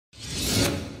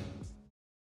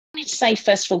Wanted to say,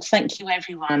 first of all, thank you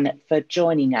everyone for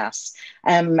joining us.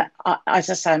 As I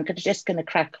say, just going to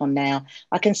crack on now.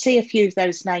 I can see a few of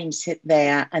those names hit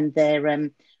there, and they're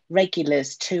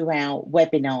regulars to our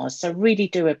webinars. So really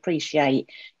do appreciate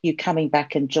you coming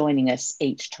back and joining us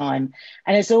each time.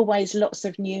 And as always, lots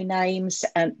of new names,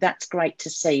 and that's great to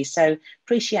see. So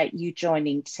appreciate you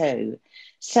joining too.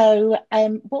 So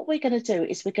what we're going to do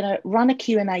is we're going to run a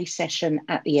Q&A session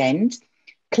at the end.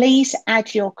 Please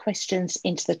add your questions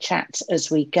into the chat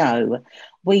as we go.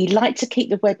 We like to keep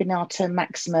the webinar to a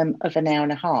maximum of an hour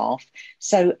and a half.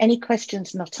 So any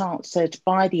questions not answered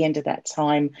by the end of that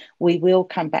time, we will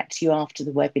come back to you after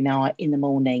the webinar in the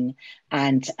morning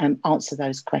and answer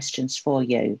those questions for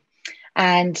you.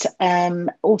 And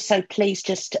also, please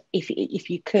just, if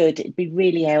you could, it'd be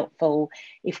really helpful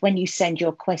if when you send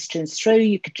your questions through,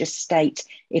 you could just state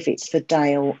if it's for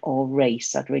Dale or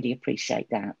Reese. I'd really appreciate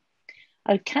that.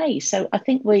 Okay, so I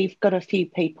think we've got a few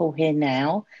people here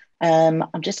now. I'm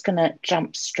just going to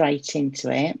jump straight into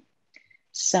it.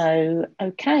 So,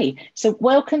 okay, so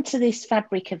welcome to this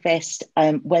Fabrik Invest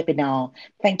webinar.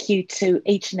 Thank you to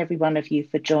each and every one of you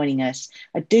for joining us.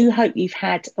 I do hope you've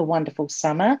had a wonderful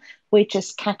summer. We're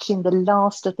just catching the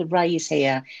last of the rays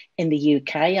here in the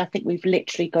UK. I think we've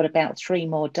literally got about 3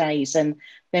 more days and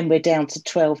then we're down to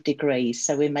 12 degrees.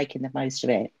 So we're making the most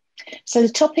of it. So the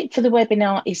topic for the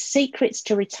webinar is secrets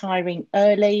to retiring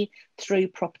early through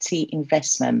property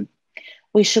investment.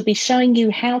 We shall be showing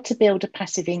you how to build a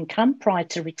passive income prior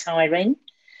to retiring,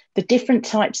 the different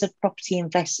types of property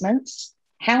investments,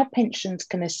 how pensions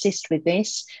can assist with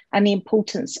this, and the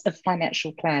importance of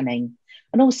financial planning.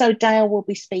 And also Dale will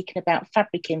be speaking about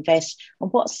Fabrik Invest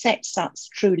and what sets us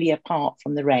truly apart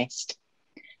from the rest.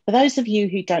 For those of you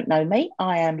who don't know me,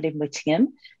 I am Lynn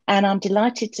Whittingham, and I'm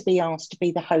delighted to be asked to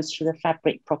be the host for the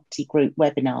Fabrik Property Group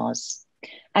webinars.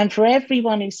 And for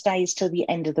everyone who stays till the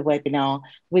end of the webinar,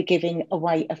 we're giving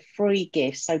away a free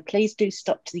gift. So please do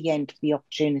stop to the end for the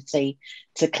opportunity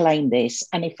to claim this.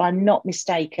 And if I'm not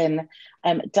mistaken,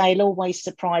 Dale always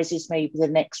surprises me with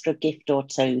an extra gift or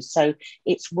two. So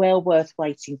it's well worth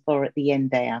waiting for at the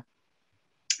end there.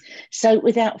 So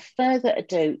without further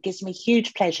ado, it gives me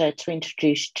huge pleasure to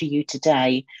introduce to you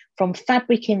today from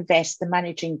Fabrik Invest, the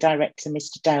Managing Director,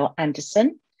 Mr. Dale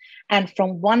Anderson, and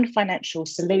from One Financial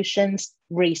Solutions,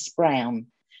 Reese Brown.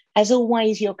 As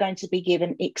always, you're going to be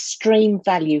given extreme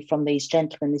value from these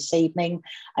gentlemen this evening.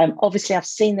 Obviously, I've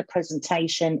seen the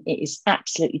presentation. It is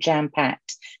absolutely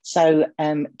jam-packed. So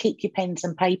keep your pens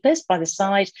and papers by the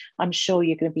side. I'm sure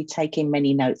you're going to be taking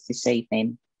many notes this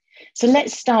evening. So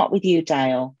let's start with you,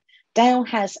 Dale. Dale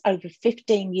has over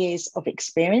 15 years of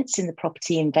experience in the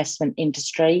property investment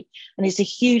industry and is a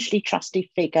hugely trusted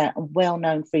figure and well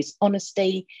known for his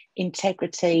honesty,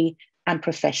 integrity, and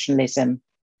professionalism.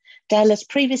 Dale has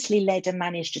previously led and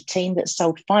managed a team that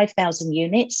sold 5,000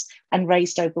 units and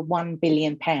raised over £1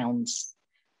 billion.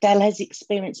 Dale has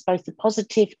experienced both the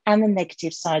positive and the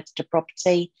negative sides to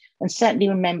property and certainly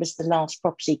remembers the last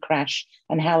property crash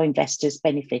and how investors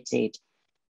benefited.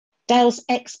 Dale's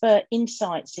expert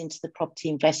insights into the property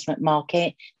investment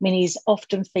market mean he's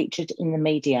often featured in the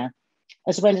media.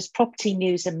 As well as property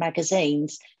news and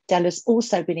magazines, Dale has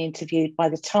also been interviewed by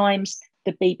The Times,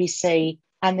 the BBC,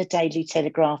 and the Daily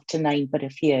Telegraph, to name but a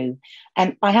few.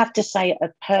 And I have to say a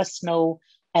personal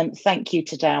thank you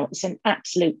to Dale. It's an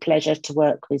absolute pleasure to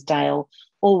work with Dale,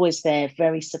 always there,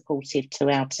 very supportive to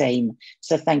our team.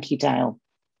 So thank you, Dale.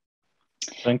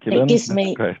 Thank you, Lynn. It gives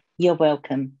me, you're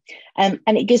welcome. And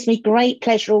it gives me great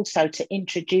pleasure also to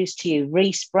introduce to you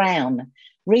Reese Brown.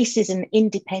 Reese is an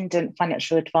independent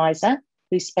financial advisor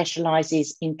who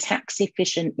specialises in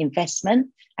tax-efficient investment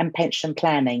and pension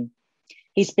planning.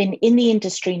 He's been in the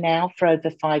industry now for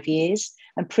over 5 years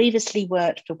and previously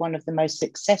worked for one of the most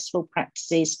successful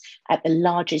practices at the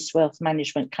largest wealth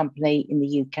management company in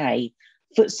the UK,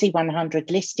 FTSE 100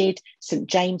 listed St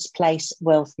James Place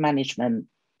Wealth Management.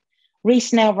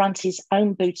 Reese now runs his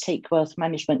own boutique wealth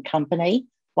management company,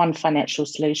 One Financial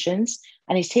Solutions,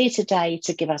 and is here today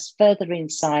to give us further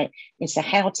insight into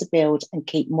how to build and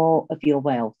keep more of your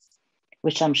wealth,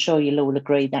 which I'm sure you'll all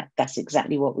agree that that's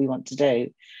exactly what we want to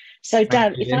do. So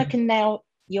Dale, if I can now,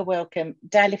 you're welcome.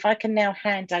 Dale, if I can now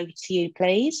hand over to you,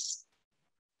 please.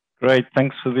 Great,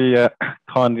 thanks for the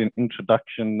kind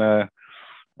introduction,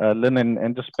 Lynn,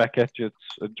 and just back at you, it's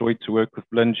a joy to work with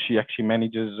Lynn. She actually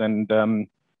manages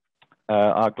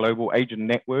our global agent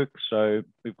network. So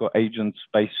we've got agents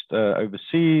based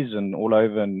overseas and all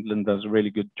over, and Lynn does a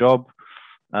really good job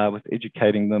with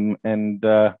educating them and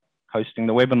hosting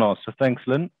the webinar. So thanks,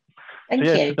 Lynn. Thank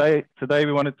you. Today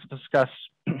we wanted to discuss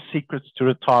secrets to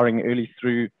retiring early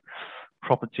through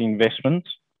property investments.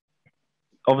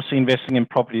 obviously investing in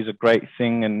property is a great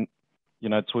thing, and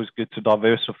it's always good to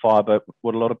diversify, but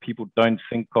what a lot of people don't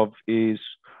think of is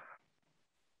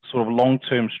sort of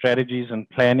long-term strategies and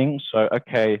planning. So,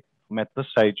 okay, I'm at this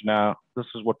age now, this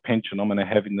is what pension I'm going to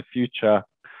have in the future,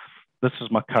 this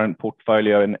is my current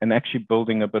portfolio, and actually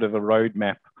building a bit of a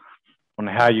roadmap on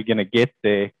how you're going to get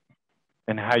there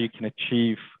and how you can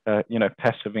achieve,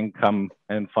 passive income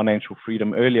and financial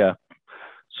freedom earlier.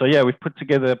 So yeah, we've put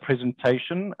together a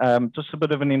presentation, just a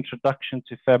bit of an introduction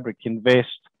to Fabrik Invest.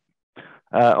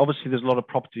 Obviously, there's a lot of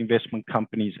property investment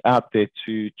companies out there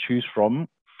to choose from.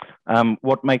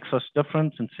 What makes us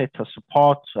different and sets us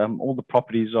apart, all the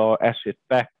properties are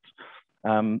asset-backed.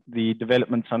 The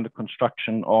developments under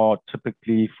construction are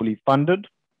typically fully funded.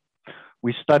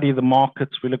 We study the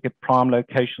markets, we look at prime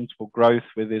locations for growth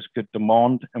where there's good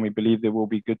demand, and we believe there will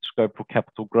be good scope for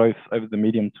capital growth over the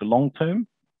medium to long term.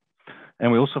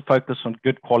 And we also focus on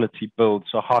good quality builds,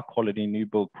 so high quality new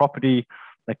build property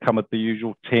that come with the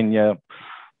usual 10-year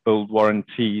build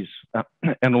warranties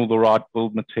and all the right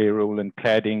build material and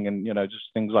cladding and, just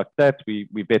things like that. We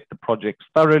vet the projects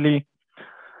thoroughly.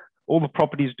 All the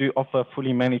properties do offer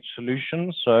fully managed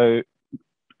solutions. So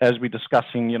as we're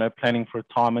discussing, planning for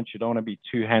retirement, you don't want to be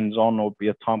too hands-on or be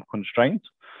a time constraint.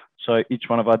 So each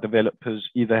one of our developers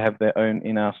either have their own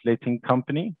in-house letting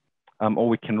company, or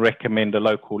we can recommend a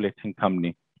local letting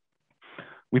company.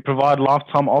 We provide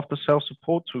lifetime after-sale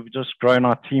support. So we've just grown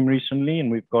our team recently,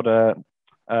 and we've got a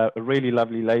really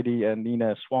lovely lady,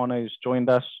 Nina Swane, who's joined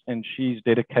us, and she's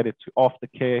dedicated to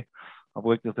aftercare. I've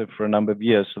worked with her for a number of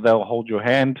years, so they'll hold your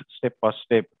hand step by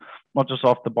step, not just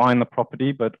after buying the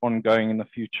property, but ongoing in the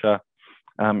future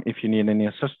if you need any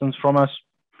assistance from us.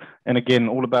 And again,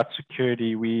 all about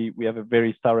security. We have a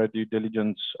very thorough due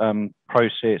diligence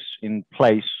process in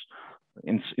place.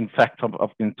 In fact,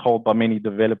 I've been told by many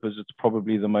developers it's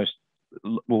probably the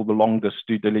longest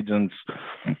due diligence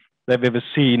they've ever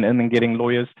seen, and then getting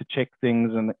lawyers to check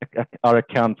things and our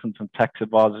accountants and tax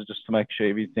advisors just to make sure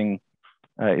everything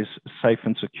is safe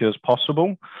and secure as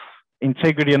possible.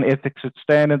 Integrity and ethics at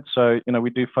standard. So, we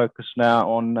do focus now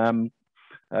on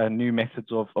new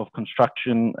methods of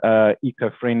construction,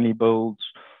 eco-friendly builds,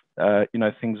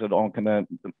 things that aren't going to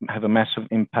have a massive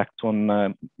impact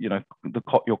on,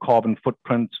 your carbon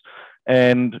footprint.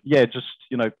 And yeah, just,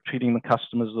 treating the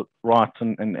customers right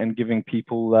and giving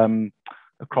people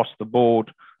across the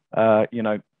board, a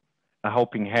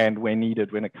helping hand where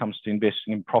needed when it comes to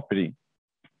investing in property.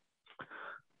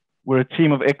 We're a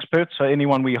team of experts, so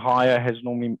anyone we hire has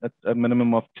normally a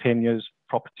minimum of 10 years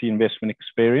property investment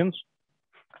experience.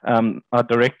 Our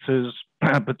directors,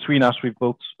 between us, we've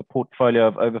built a portfolio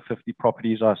of over 50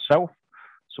 properties ourselves.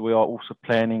 So we are also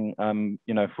planning,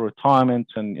 for retirement,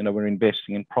 and, we're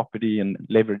investing in property and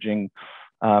leveraging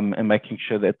and making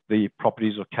sure that the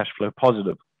properties are cash flow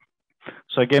positive.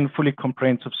 So again, fully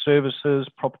comprehensive services,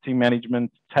 property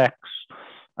management, tax.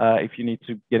 If you need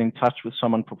to get in touch with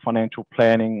someone for financial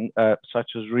planning,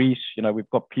 such as Reese, we've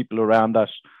got people around us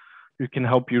who can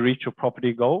help you reach your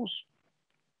property goals.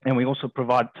 And we also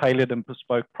provide tailored and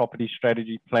bespoke property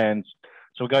strategy plans.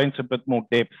 So we'll go into a bit more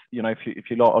depth, if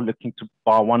you are looking to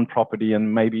buy one property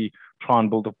and maybe try and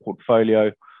build a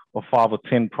portfolio of 5 or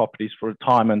 10 properties for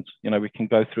retirement, we can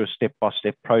go through a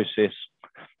step-by-step process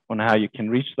on how you can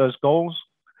reach those goals.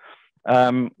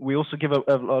 We also give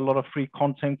a lot of free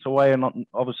content away, and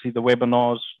obviously the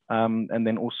webinars, and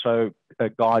then also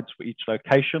guides for each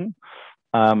location,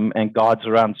 and guides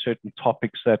around certain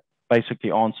topics that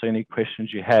basically answer any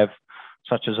questions you have,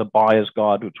 such as a buyer's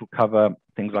guide, which will cover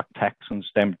things like tax and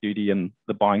stamp duty and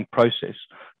the buying process.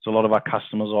 So a lot of our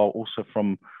customers are also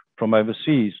from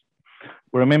overseas.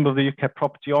 We're a member of the UK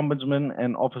Property Ombudsman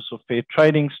and Office of Fair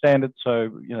Trading Standards. So,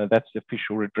 that's the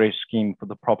official redress scheme for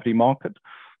the property market.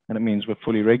 And it means we're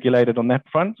fully regulated on that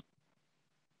front.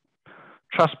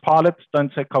 Trustpilot,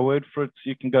 don't take our word for it.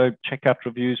 You can go check out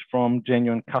reviews from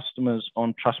genuine customers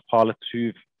on Trustpilot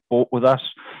who've bought with us.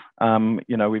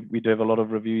 We do have a lot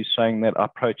of reviews saying that our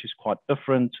approach is quite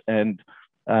different, and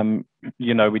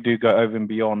we do go over and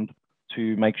beyond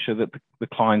to make sure that the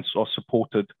clients are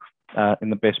supported in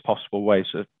the best possible way.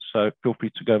 So feel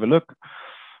free to go have a look.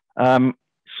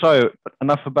 So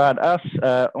enough about us.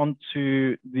 On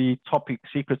to the topic,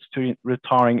 secrets to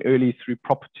retiring early through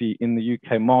property in the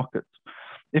UK market.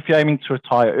 If you're aiming to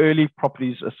retire early,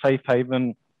 property is a safe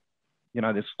haven.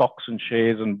 There's stocks and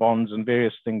shares and bonds and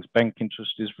various things. Bank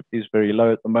interest is very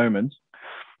low at the moment.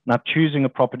 Now, choosing a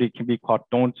property can be quite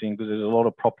daunting because there's a lot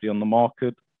of property on the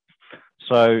market.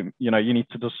 So, you need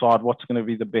to decide what's going to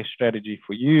be the best strategy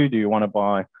for you. Do you want to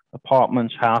buy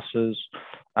apartments, houses,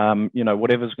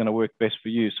 whatever's going to work best for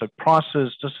you. So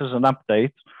prices, just as an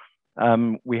update,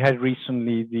 We had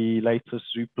recently the latest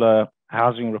Zoopla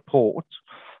housing report,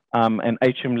 and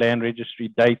HM Land Registry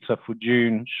data for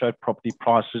June showed property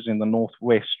prices in the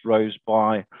northwest rose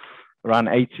by around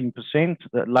 18%.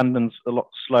 That London's a lot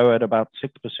slower at about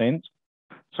 6%.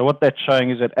 So what that's showing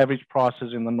is that average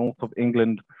prices in the north of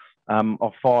England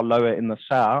are far lower in the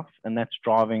south, and that's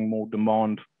driving more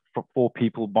demand for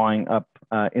people buying up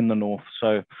in the north.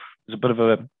 So there's a bit of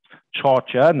a chart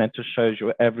here, and that just shows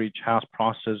your average house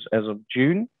prices as of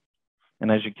June. And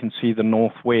as you can see, the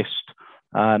northwest,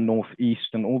 northeast,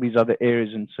 and all these other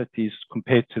areas and cities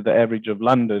compared to the average of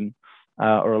London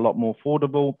are a lot more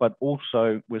affordable, but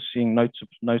also we're seeing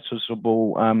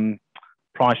noticeable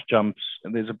price jumps.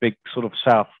 And there's a big sort of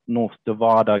south-north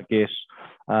divide, I guess,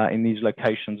 in these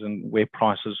locations and where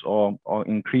prices are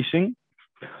increasing.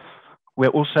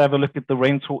 We'll also have a look at the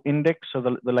rental index. So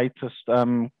the latest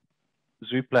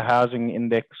Zoopla housing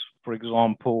index, for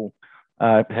example,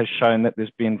 has shown that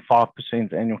there's been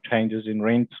 5% annual changes in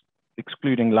rent,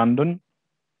 excluding London.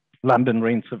 London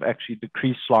rents have actually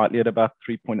decreased slightly at about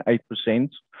 3.8%.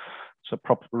 So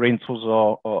proper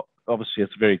rentals are obviously,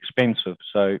 it's very expensive.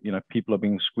 So, you know, people are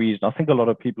being squeezed. I think a lot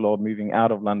of people are moving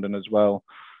out of London as well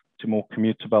to more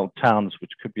commutable towns,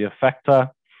 which could be a factor.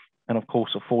 And of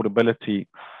course, affordability.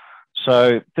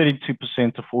 So 32%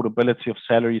 affordability of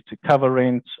salary to cover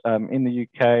rent. In the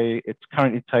UK, it's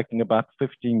currently taking about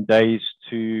 15 days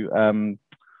to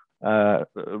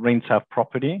rent out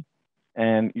property.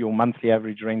 And your monthly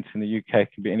average rent in the UK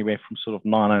can be anywhere from sort of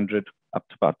 900 up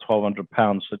to about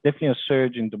 £1,200. So definitely a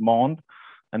surge in demand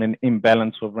and an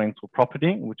imbalance of rental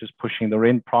property, which is pushing the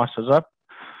rent prices up.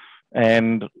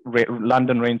 And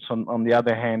London rents, on the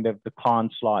other hand, have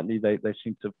declined slightly. They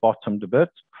seem to have bottomed a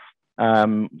bit.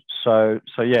 So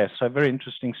very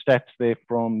interesting stats there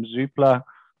from Zoopla.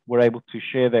 We're able to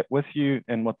share that with you.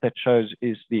 And what that shows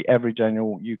is the average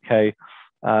annual UK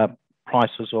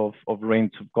prices of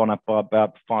rent have gone up by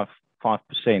about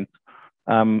 5%.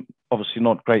 Obviously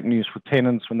not great news for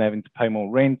tenants when they're having to pay more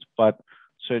rent, but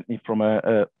certainly from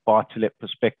a buy-to-let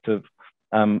perspective,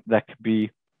 that could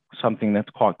be something that's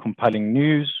quite compelling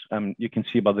news. You can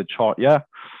see by the chart, yeah.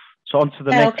 So on to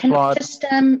the next slide. Can I just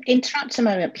interrupt a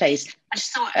moment, please? I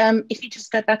just thought if you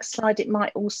just go back a slide, it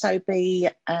might also be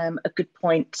a good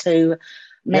point to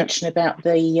mention about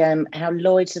the how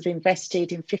Lloyds have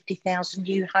invested in 50,000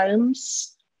 new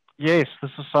homes. Yes,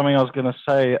 this is something I was going to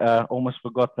say. Almost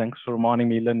forgot. Thanks for reminding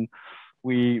me, Lynn.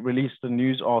 We released a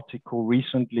news article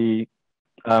recently,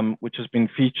 which has been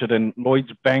featured, and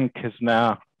Lloyds Bank has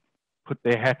now put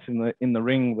their hat in the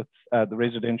ring with the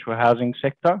residential housing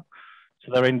sector.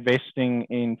 So they're investing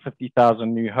in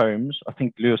 50,000 new homes. I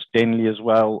think Lewis Denley as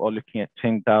well are looking at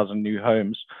 10,000 new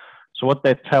homes. So what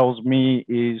that tells me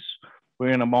is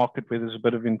we're in a market where there's a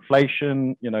bit of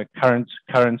inflation. You know,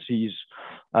 currencies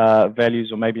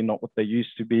values are maybe not what they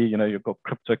used to be. You know, you've got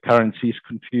cryptocurrencies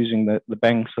confusing the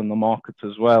banks and the markets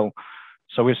as well.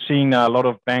 So we're seeing a lot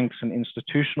of banks and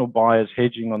institutional buyers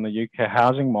hedging on the UK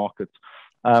housing market.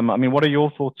 I mean, what are your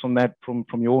thoughts on that from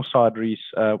your side, Reece,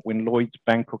 when Lloyds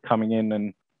Bank are coming in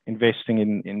and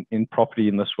investing in property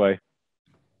in this way?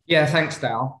 Yeah, thanks,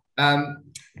 Dal.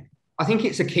 I think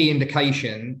it's a key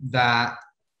indication that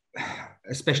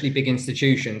especially big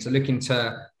institutions are looking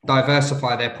to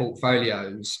diversify their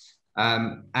portfolios.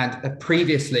 And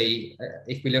previously,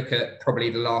 if we look at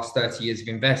probably the last 30 years of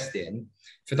investing,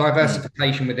 for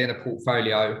diversification within a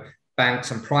portfolio,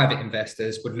 banks and private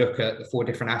investors would look at the 4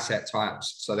 different asset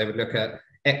types. So they would look at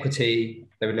equity,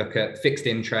 they would look at fixed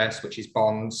interest, which is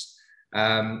bonds.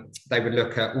 They would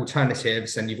look at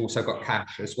alternatives, and you've also got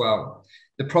cash as well.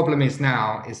 The problem is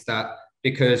now is that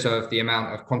because of the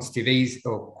amount of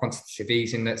quantitative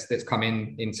easing that's come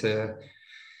into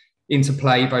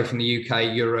play, both in the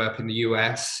UK, Europe, and the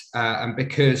US, and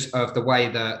because of the way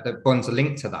that bonds are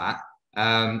linked to that,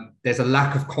 there's a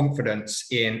lack of confidence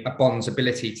in a bond's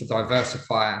ability to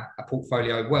diversify a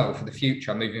portfolio well for the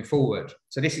future moving forward.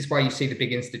 So this is why you see the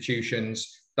big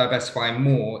institutions diversifying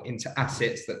more into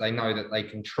assets that they know that they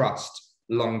can trust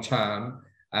long term,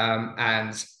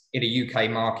 and in a UK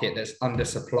market that's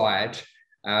undersupplied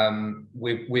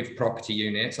with property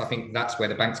units. I think that's where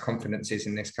the bank's confidence is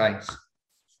in this case.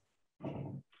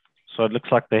 So it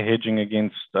looks like they're hedging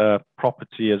against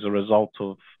property as a result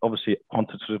of obviously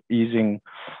quantitative easing,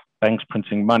 banks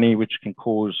printing money, which can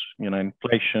cause, you know,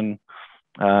 inflation,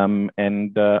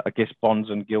 and I guess bonds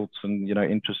and gilts and, you know,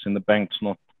 interest in the banks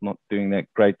not doing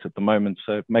that great at the moment.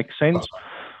 So it makes sense.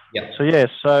 Yeah.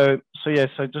 So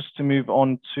just to move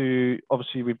on to,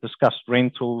 obviously we've discussed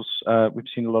rentals. We've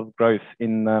seen a lot of growth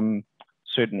in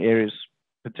certain areas,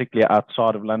 particularly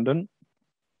outside of London.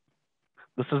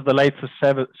 This is the latest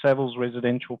Savills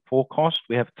residential forecast.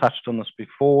 We have touched on this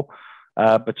before,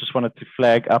 but just wanted to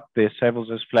flag up there. Savills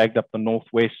has flagged up the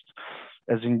Northwest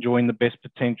as enjoying the best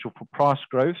potential for price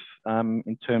growth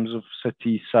in terms of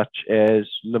cities such as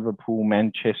Liverpool,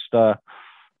 Manchester,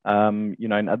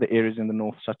 and other areas in the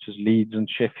north such as Leeds and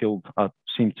Sheffield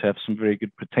seem to have some very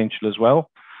good potential as well.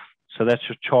 So that's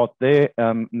your chart there.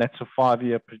 And that's a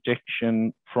 5-year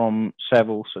projection from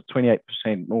Savills, so 28%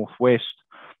 Northwest.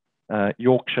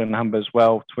 Yorkshire number as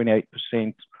well, 28%,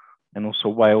 and also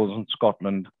Wales and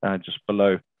Scotland just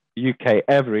below. The UK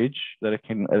average that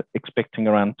are expecting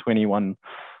around 21%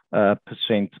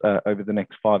 over the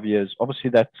next 5 years. Obviously,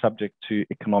 that's subject to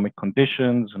economic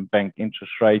conditions and bank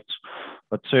interest rates,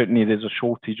 but certainly there's a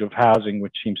shortage of housing,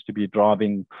 which seems to be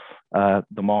driving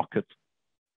the market.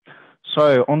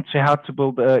 So on to how to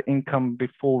build income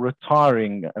before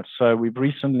retiring. So we've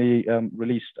recently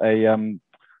released a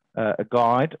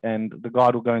guide, and the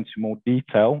guide will go into more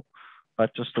detail,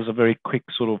 but just as a very quick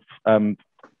sort of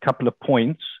couple of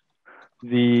points,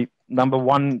 the number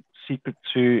one secret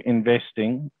to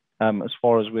investing, as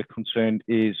far as we're concerned,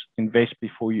 is invest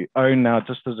before you own. Now,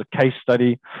 just as a case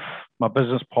study, my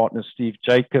business partner, Steve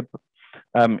Jacob,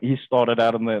 he started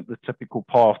out on the typical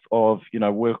path of,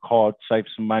 work hard, save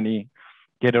some money,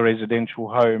 get a residential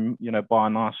home, buy a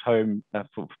nice home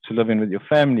to live in with your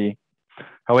family.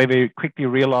 However, he quickly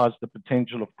realized the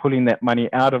potential of pulling that money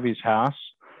out of his house,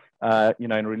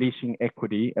 and releasing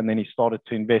equity, and then he started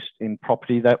to invest in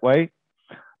property that way.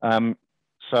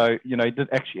 So, he did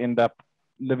actually end up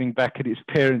living back at his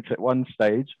parents at one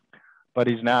stage, but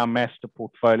he's now amassed a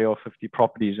portfolio of 50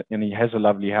 properties, and he has a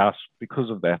lovely house because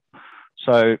of that.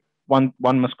 So one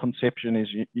misconception is,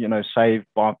 save,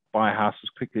 buy a house as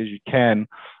quickly as you can.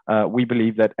 We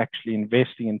believe that actually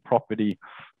investing in property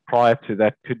prior to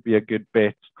that could be a good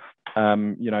bet,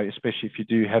 especially if you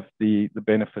do have the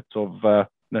benefits of,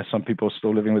 some people are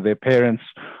still living with their parents.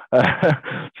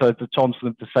 So it's a chance for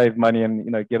them to save money and,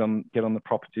 get on the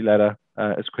property ladder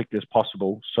as quickly as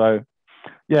possible. So,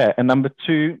 yeah. And number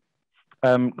two,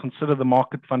 consider the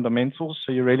market fundamentals.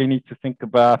 So you really need to think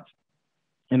about,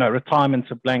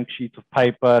 retirement's a blank sheet of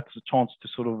paper. It's a chance to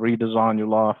sort of redesign your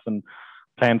life and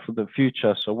plan for the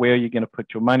future. So where are you going to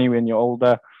put your money when you're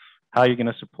older? How are you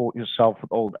going to support yourself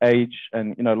with old age?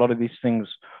 And, a lot of these things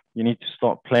you need to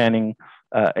start planning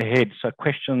ahead. So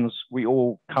questions we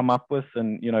all come up with,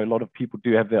 and, a lot of people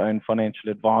do have their own financial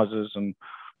advisors and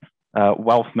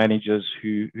wealth managers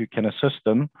who can assist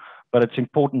them. But it's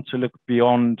important to look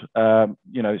beyond,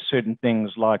 certain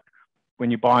things like when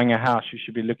you're buying a house, you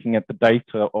should be looking at the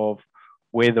data of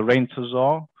where the renters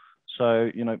are.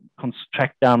 So,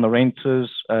 track down the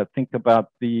renters, think about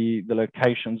the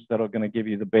locations that are going to give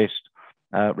you the best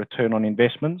return on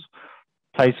investments.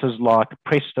 Places like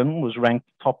Preston was ranked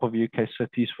top of UK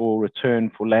cities for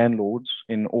return for landlords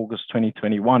in August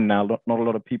 2021. Now, not a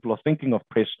lot of people are thinking of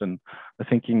Preston. They're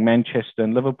thinking Manchester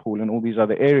and Liverpool and all these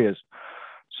other areas.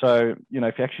 So,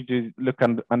 if you actually do look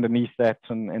underneath that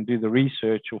and do the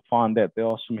research, you'll find that there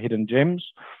are some hidden gems.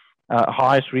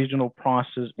 Highest regional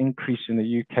prices increase in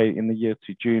the UK in the year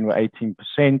to June were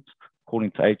 18%,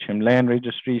 according to HM Land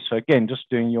Registry. So again, just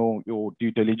doing your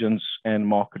due diligence and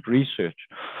market research.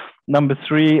 Number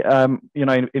three,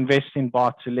 invest in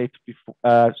buy to let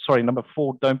before. Number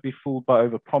four, don't be fooled by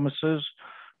over promises.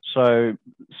 So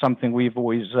something we've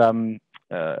always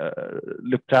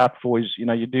looked out for is,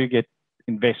 you do get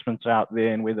investments out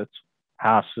there, and whether it's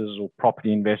houses or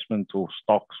property investment or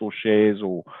stocks or shares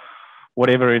or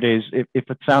whatever it is, if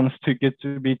it sounds too good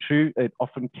to be true, it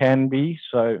often can be.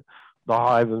 So the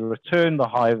higher the return, the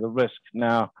higher the risk.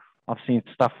 Now, I've seen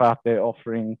stuff out there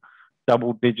offering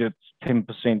double digits,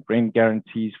 10% rent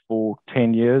guarantees for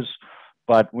 10 years.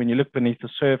 But when you look beneath the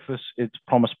surface, it's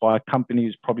promised by a company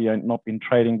who's probably not been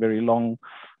trading very long.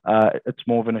 It's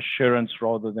more of an assurance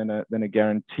rather than a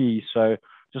guarantee. So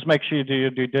just make sure you do your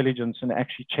due diligence and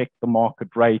actually check the market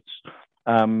rates,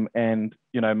 and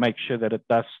make sure that it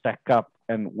does stack up.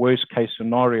 And worst case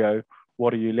scenario,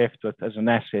 what are you left with as an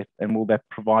asset, and will that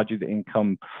provide you the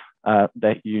income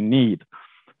that you need?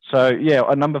 So yeah,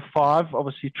 number five,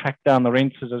 obviously track down the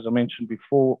renters, as I mentioned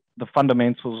before. The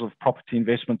fundamentals of property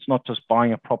investments, not just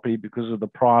buying a property because of the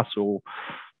price or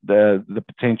the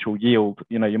potential yield.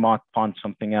 You might find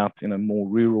something out in a more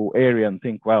rural area and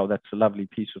think, wow, that's a lovely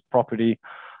piece of property.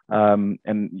 And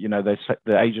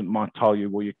the agent might tell you,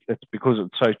 well, it's because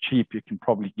it's so cheap, you can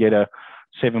probably get a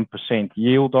 7%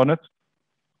 yield on it.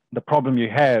 The problem you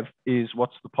have is,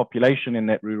 what's the population in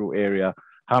that rural area?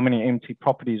 How many empty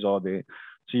properties are there?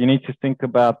 So you need to think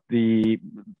about the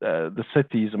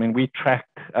cities. I mean, we track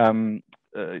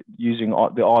using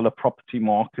the Arla Property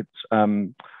Markets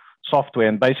software,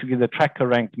 and basically the tracker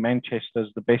ranked Manchester as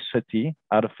the best city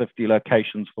out of 50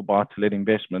 locations for buy-to-let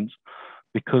investments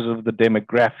because of the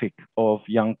demographic of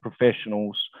young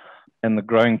professionals and the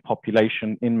growing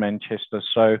population in Manchester.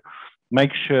 So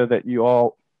make sure that you are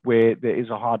where there is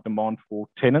a high demand for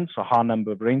tenants, a high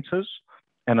number of renters,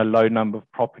 and a low number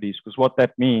of properties, because what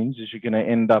that means is you're going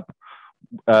to end up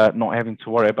not having to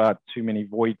worry about too many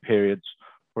void periods.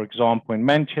 For example, in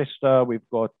Manchester, we've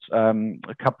got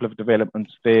a couple of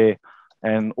developments there,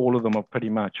 and all of them are pretty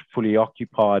much fully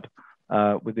occupied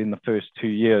within the first 2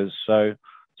 years. So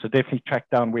definitely track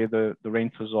down where the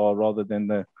renters are rather than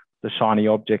the shiny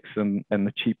objects and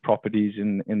the cheap properties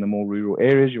in the more rural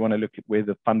areas. You want to look at where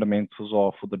the fundamentals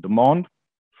are for the demand.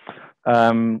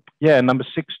 Number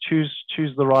 6,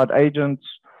 choose the right agents.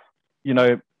 You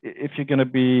know, if you're going to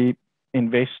be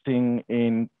investing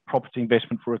in property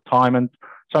investment for retirement,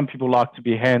 some people like to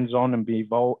be hands-on and be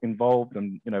involved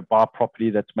and, you know, buy a property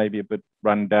that's maybe a bit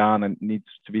run down and needs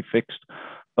to be fixed,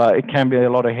 but it can be a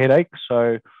lot of headache.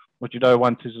 So what you don't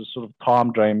want is a sort of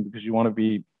time drain, because you want to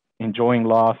be enjoying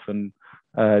life and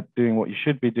doing what you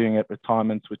should be doing at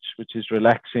retirement, which is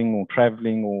relaxing or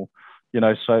traveling, or, you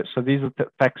know, so these are the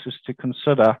factors to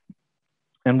consider.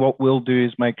 And what we'll do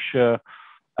is make sure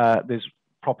there's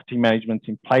property management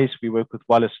in place. We work with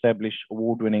well-established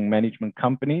award-winning management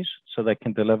companies so they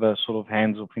can deliver a sort of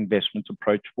hands-off investment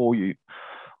approach for you.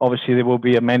 Obviously, there will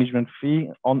be a management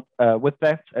fee on with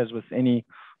that, as with any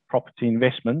property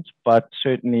investment, but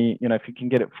certainly, you know, if you can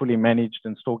get it fully managed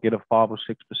and still get a 5 or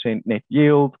 6% net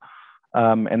yield,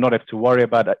 and not have to worry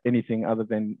about anything other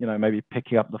than, you know, maybe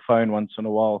picking up the phone once in a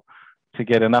while to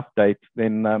get an update,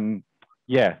 then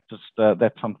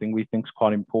that's something we think is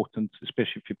quite important,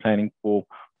 especially if you're planning for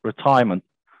retirement.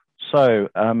 So,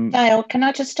 Dale, can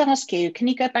I just ask you, can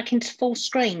you go back into full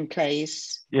screen,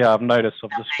 please? Yeah, I've noticed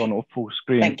I've just gone off full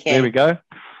screen. Thank you. There we go.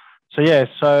 So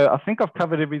I think I've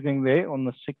covered everything there on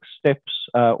the 6 steps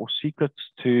or secrets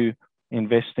to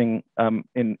investing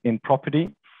in property.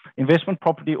 Investment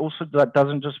property also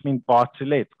doesn't just mean buy to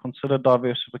let. Consider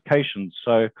diversification.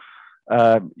 So,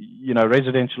 you know,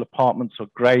 residential apartments are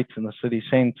great in the city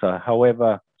centre.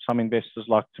 However, some investors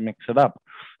like to mix it up.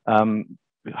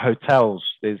 Hotels,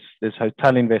 there's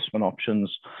hotel investment options,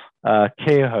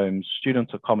 care homes,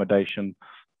 student accommodation,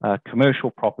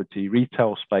 commercial property,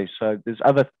 retail space. So there's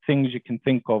other things you can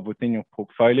think of within your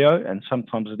portfolio, and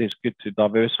sometimes it is good to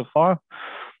diversify.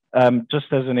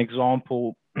 Just as an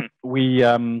example,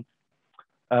 we're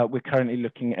currently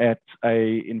looking at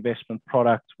a investment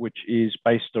product which is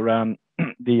based around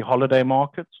the holiday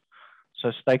markets.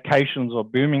 So staycations are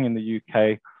booming in the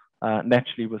UK,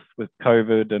 naturally with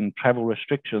COVID and travel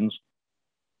restrictions.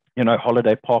 You know,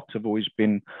 holiday parks have always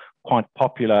been quite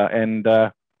popular, and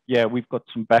we've got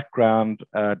some background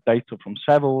data from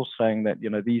Savills saying that, you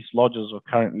know, these lodges are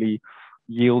currently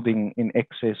yielding in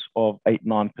excess of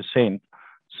 8-9%.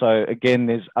 So again,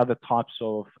 there's other types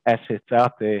of assets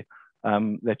out there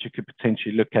that you could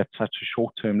potentially look at, such as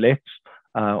short-term lets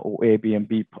or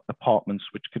Airbnb apartments,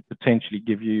 which could potentially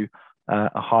give you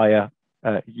a higher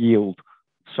yield.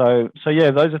 So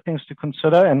yeah, those are things to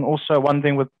consider. And also, one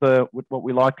thing with what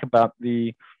we like about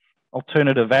the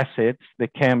alternative assets, there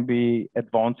can be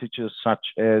advantages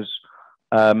such as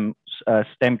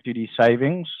stamp duty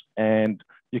savings, and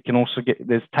you can also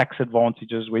there's tax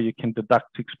advantages where you can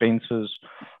deduct expenses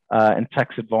and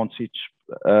tax advantage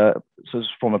so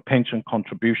from a pension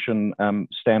contribution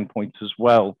standpoint as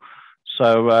well.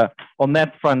 So on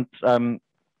that front,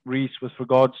 Reece, with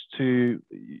regards to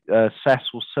SAS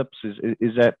or SIPs,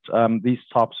 is that these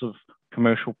types of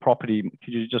commercial property,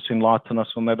 could you just enlighten us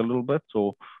on that a little bit,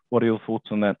 or what are your thoughts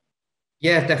on that?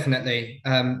 Yeah, definitely.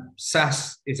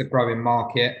 SAS is a growing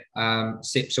market.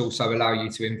 SIPs also allow you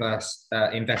to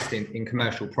invest in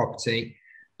commercial property.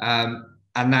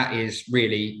 And that is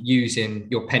really using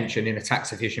your pension in a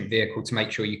tax efficient vehicle to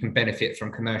make sure you can benefit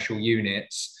from commercial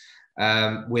units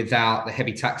without the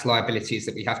heavy tax liabilities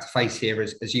that we have to face here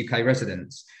as UK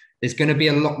residents. There's going to be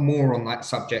a lot more on that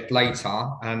subject later,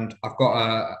 and I've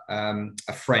got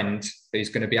a friend who's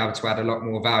going to be able to add a lot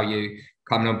more value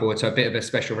coming on board. So a bit of a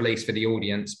special release for the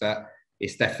audience, but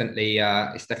it's definitely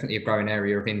a growing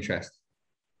area of interest.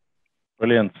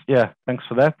 Brilliant. Yeah, thanks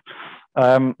for that.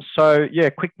 So yeah,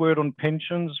 quick word on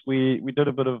pensions. We did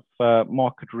a bit of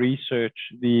market research.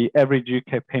 The average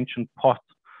UK pension pot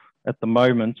at the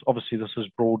moment, obviously this is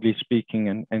broadly speaking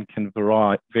and can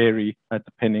vary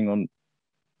depending on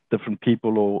different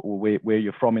people or where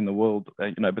you're from in the world,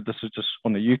 you know, but this is just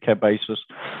on a UK basis.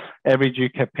 Average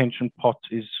UK pension pot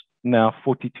is now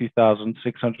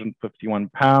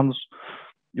 £42,651.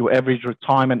 Your average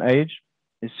retirement age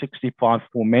is 65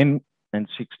 for men and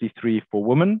 63 for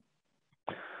women.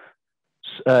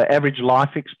 Average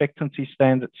life expectancy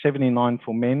stands at 79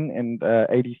 for men and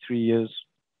 83 years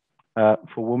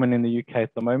for women in the UK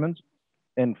at the moment.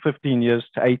 And 15 years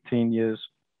to 18 years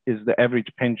is the average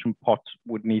pension pot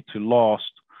would need to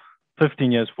last.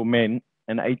 15 years for men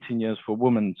and 18 years for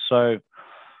women. So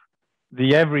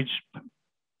the average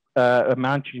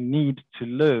amount you need to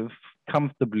live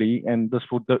comfortably, and this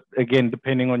will, again,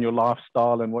 depending on your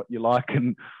lifestyle and what you like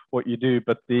and what you do,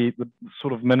 but the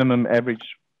sort of minimum average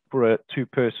for a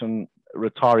two-person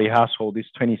retiree household is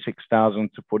 26,000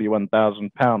 to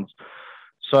 41,000 pounds.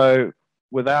 So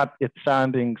without it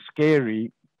sounding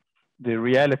scary, the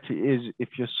reality is if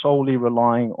you're solely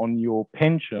relying on your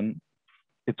pension,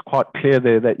 it's quite clear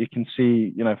there that you can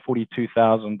see,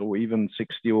 42,000 or even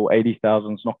 60 or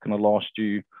 80,000 is not going to last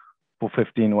you for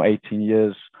 15 or 18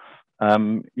 years,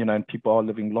 and people are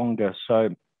living longer. So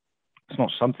it's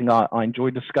not something I enjoy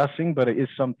discussing, but it is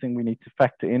something we need to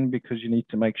factor in, because you need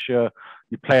to make sure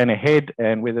you plan ahead,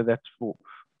 and whether that's for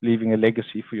leaving a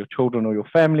legacy for your children or your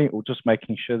family, or just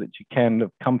making sure that you can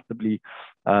live comfortably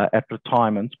at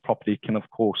retirement. Property can, of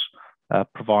course,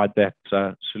 provide that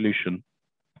solution.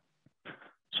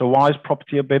 So why is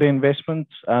property a better investment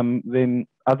than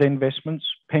other investments?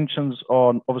 Pensions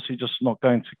are obviously just not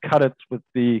going to cut it with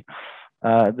the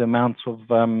amount of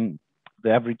the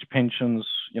average pensions,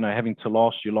 having to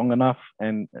last you long enough.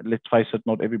 And let's face it,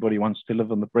 not everybody wants to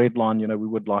live on the breadline. We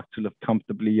would like to live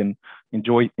comfortably and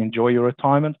enjoy your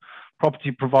retirement.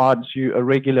 Property provides you a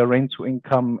regular rental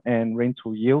income and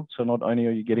rental yield. So not only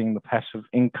are you getting the passive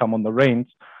income on the rent,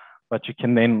 but you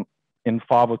can then in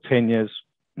 5 or 10 years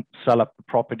sell up the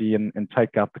property and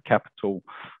take out the capital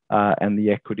and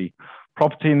the equity.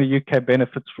 Property in the UK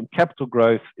benefits from capital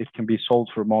growth. It can be sold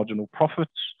for marginal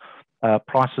profits.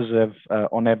 Prices have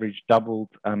on average doubled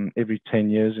every 10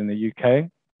 years in the UK.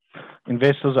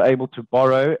 Investors are able to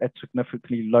borrow at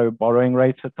significantly low borrowing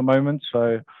rates at the moment.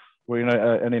 So we're in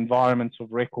an environment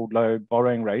of record low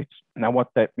borrowing rates. Now, what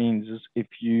that means is if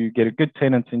you get a good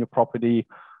tenant in your property,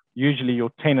 usually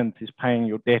your tenant is paying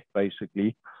your debt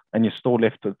basically, and you're still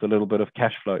left with a little bit of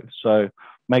cash flow. So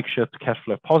make sure it's cash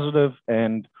flow positive,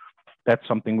 and that's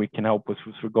something we can help with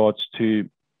regards to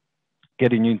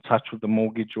getting you in touch with the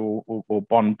mortgage or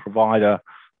bond provider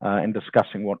and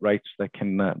discussing what rates they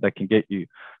can get you.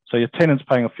 So your tenant's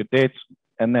paying off your debts,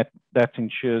 and that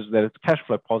ensures that it's cash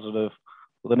flow positive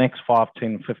for the next 5,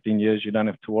 10, 15 years. You don't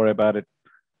have to worry about it.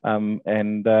 All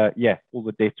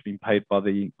the debt's been paid by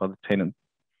the tenant.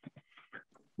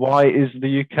 Why is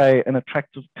the UK an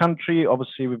attractive country?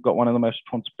 Obviously, we've got one of the most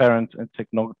transparent and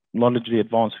technologically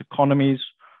advanced economies,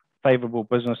 favorable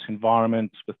business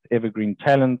environments with evergreen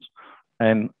talent,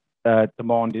 and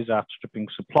demand is outstripping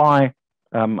supply.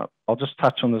 I'll just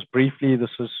touch on this briefly. This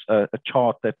is a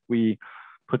chart that we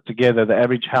put together, the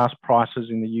average house prices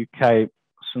in the UK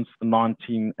since the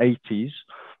 1980s.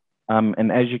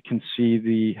 And as you can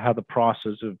see, how the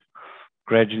prices have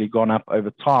gradually gone up over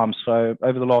time. So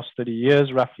over the last 30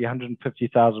 years, roughly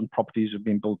 150,000 properties have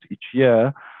been built each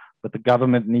year, but the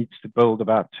government needs to build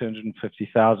about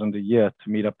 250,000 a year to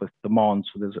meet up with demand.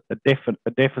 So there's a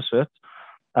deficit,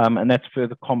 and that's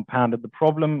further compounded the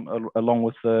problem, along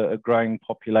with a growing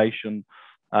population.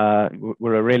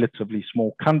 We're a relatively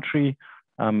small country,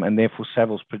 and therefore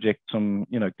Savills project some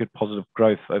good positive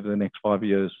growth over the next 5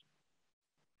 years.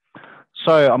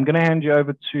 So I'm going to hand you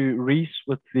over to Reese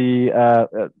with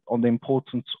on the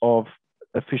importance of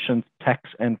efficient tax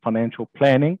and financial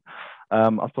planning.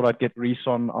 I thought I'd get Reese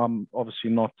on. I'm obviously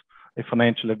not a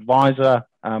financial advisor,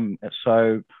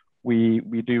 so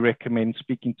we do recommend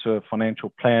speaking to a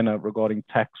financial planner regarding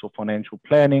tax or financial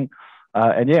planning.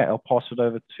 I'll pass it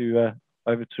over to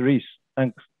Reese.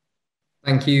 Thanks.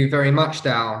 Thank you very much,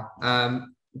 Dal.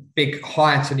 Big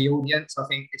hi to the audience. I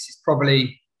think this is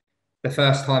probably the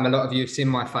first time a lot of you have seen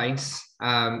my face,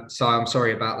 so I'm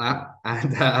sorry about that.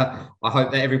 And I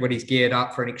hope that everybody's geared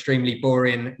up for an extremely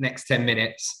boring next 10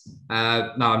 minutes.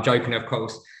 No, I'm joking, of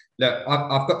course. Look,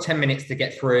 I've got 10 minutes to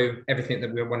get through everything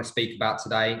that we want to speak about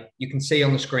today. You can see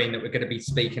on the screen that we're going to be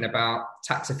speaking about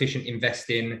tax-efficient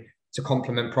investing to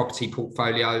complement property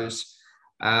portfolios.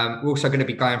 We're also going to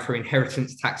be going through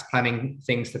inheritance tax planning,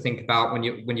 things to think about when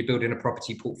you're building a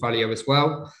property portfolio as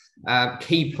well.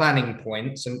 Key planning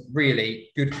points, and really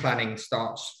good planning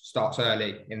starts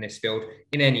early in this field,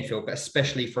 in any field, but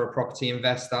especially for a property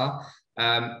investor.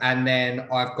 And then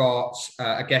I've got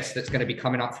a guest that's going to be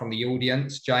coming up from the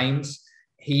audience, James.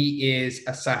 He is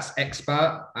a SaaS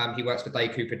expert. He works for Day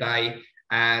Cooper Day,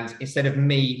 and instead of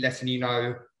me letting you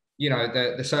know you know,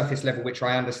 the surface level, which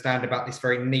I understand about this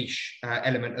very niche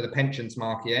element of the pensions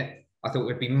market, I thought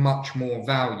would be much more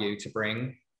value to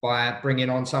bring by bringing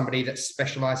on somebody that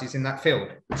specialises in that field.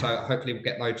 So hopefully we'll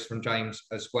get those from James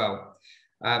as well.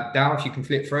 Dal, if you can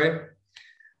flip through.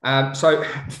 So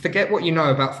forget what you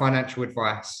know about financial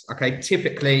advice. Okay,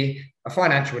 typically a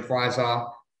financial advisor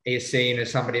is seen as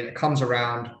somebody that comes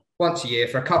around once a year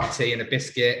for a cup of tea and a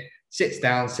biscuit, sits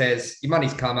down, says your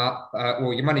money's come up,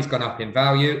 or your money's gone up in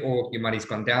value, or your money's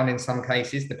gone down in some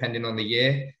cases, depending on the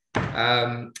year.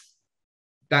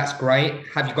 That's great.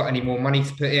 Have you got any more money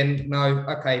to put in? No.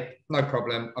 Okay, no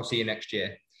problem. I'll see you next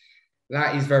year.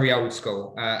 That is very old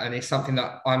school, and it's something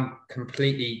that I'm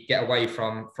completely get away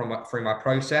from through my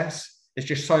process. There's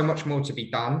just so much more to be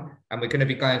done, and we're going to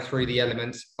be going through the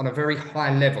elements on a very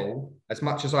high level, as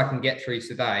much as I can get through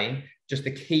today, just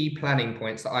the key planning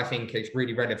points that I think is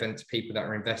really relevant to people that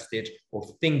are invested or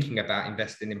thinking about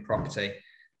investing in property.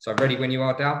 So ready when you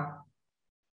are, Dal?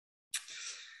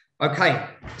 Okay,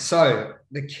 so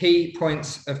the key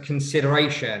points of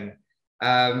consideration.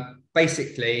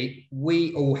 Basically,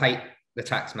 we all hate the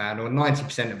tax man, or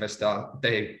 90% of us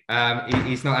do.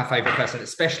 He's not our favourite person,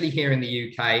 especially here in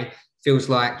the UK. Feels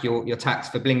like you're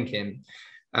taxed for blinking.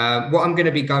 What I'm going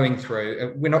to be going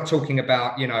through, we're not talking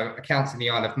about, you know, accounts in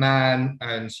the Isle of Man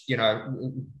and, you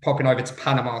know, popping over to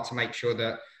Panama to make sure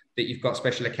that you've got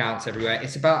special accounts everywhere.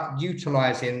 It's about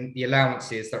utilising the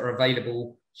allowances that are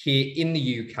available here in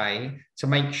the UK to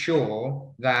make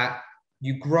sure that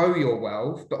you grow your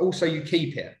wealth, but also you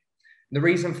keep it. And the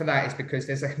reason for that is because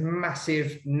there's a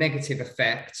massive negative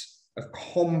effect of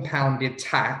compounded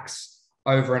tax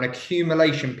over an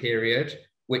accumulation period,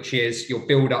 which is your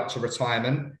build up to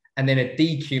retirement, and then a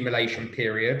decumulation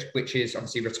period, which is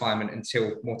obviously retirement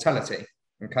until mortality.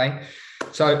 Okay,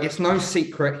 so it's no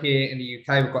secret here in the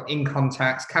UK, we've got income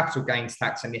tax, capital gains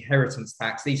tax, and inheritance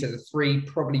tax. These are the three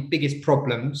probably biggest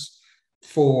problems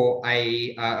for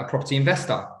a property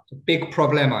investor. A big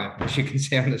problemo, as you can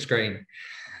see on the screen.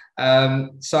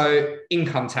 So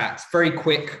income tax, very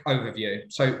quick overview.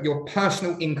 So your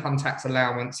personal income tax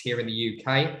allowance here in the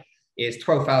UK is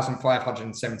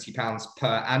 £12,570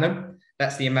 per annum.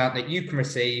 That's the amount that you can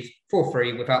receive for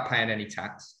free without paying any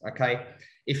tax. Okay.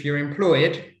 If you're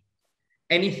employed,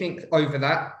 anything over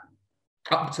that,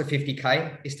 up to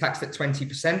 50K, is taxed at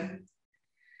 20%.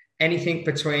 Anything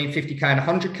between 50K and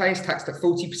 100K is taxed at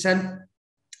 40%.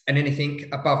 And anything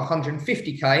above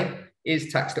 150K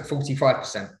is taxed at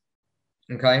 45%.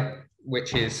 Okay,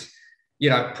 which is,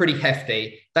 you know, pretty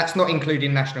hefty. That's not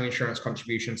including national insurance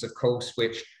contributions, of course,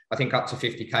 which I think up to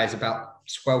 50K is about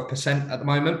 12% at the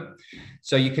moment.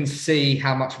 So you can see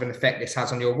how much of an effect this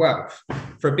has on your wealth.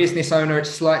 For a business owner, it's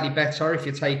slightly better if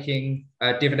you're taking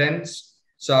dividends.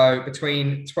 So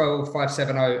between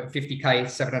 12,570 and 50K,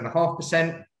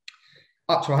 7.5%,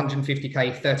 up to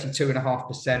 150K,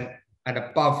 32.5%, and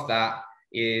above that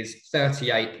is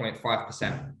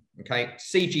 38.5%. Okay,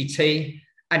 CGT,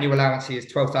 annual allowance is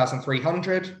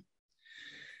 12,300.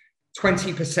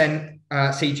 20%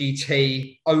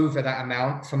 CGT over that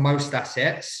amount for most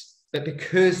assets. But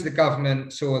because the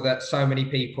government saw that so many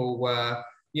people were,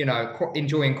 you know,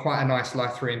 enjoying quite a nice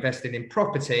life through investing in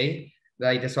property,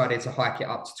 they decided to hike it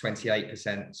up to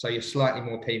 28%. So you're slightly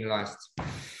more penalised.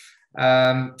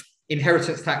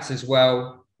 Inheritance tax as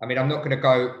well. I mean, I'm not going to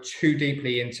go too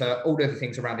deeply into all of the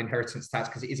things around inheritance tax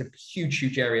because it is a huge,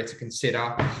 huge area to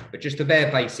consider. But just the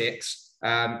bare basics,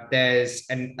 there's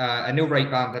a nil rate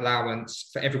bound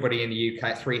allowance for everybody in the UK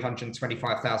at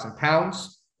 £325,000.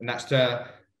 And that's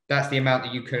the amount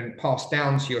that you can pass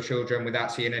down to your children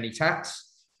without seeing any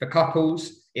tax. For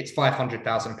couples, it's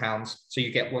 £500,000. So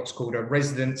you get what's called a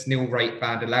residence nil rate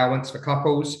bound allowance for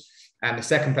couples. And the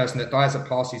second person that dies or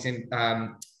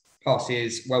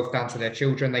passes wealth down to their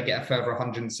children, they get a further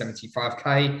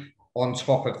 175K on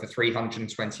top of the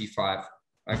 325.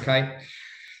 Okay,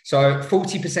 so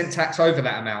 40% tax over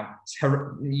that amount.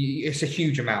 It's a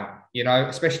huge amount, you know,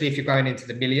 especially if you're going into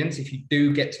the millions. If you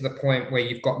do get to the point where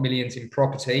you've got millions in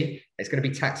property, it's going to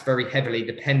be taxed very heavily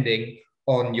depending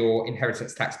on your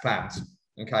inheritance tax plans.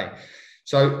 Okay,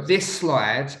 so this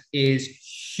slide is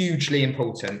hugely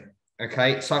important.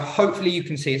 Okay, so hopefully you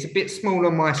can see it's a bit small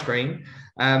on my screen.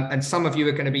 And some of you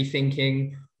are going to be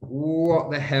thinking, what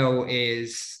the hell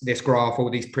is this graph, all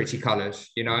these pretty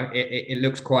colors? You know, it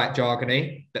looks quite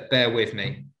jargony, but bear with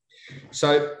me.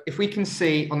 So if we can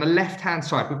see on the left-hand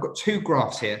side, we've got two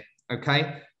graphs here,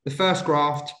 okay? The first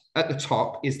graph at the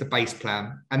top is the base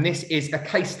plan. And this is a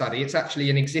case study. It's actually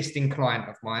an existing client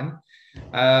of mine.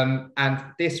 And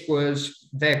this was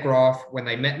their graph when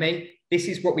they met me. This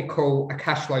is what we call a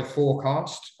cash flow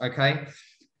forecast, okay?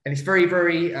 And it's very,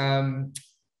 very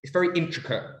it's very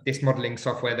intricate, this modeling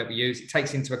software that we use. It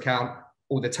takes into account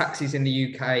all the taxes in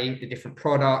the UK, the different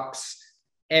products,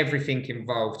 everything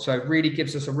involved. So it really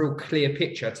gives us a real clear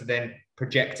picture to then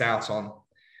project out on.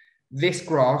 This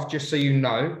graph, just so you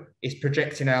know, is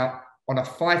projecting out on a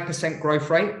 5% growth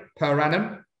rate per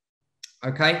annum,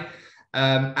 okay?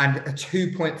 And a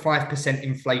 2.5%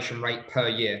 inflation rate per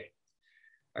year.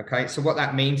 Okay, so what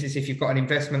that means is if you've got an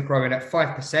investment growing at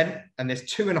 5% and there's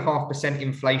 2.5%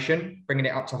 inflation, bringing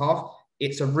it up to half,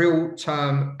 it's a real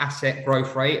term asset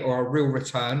growth rate or a real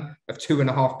return of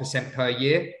 2.5% per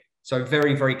year. So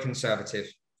very, very conservative,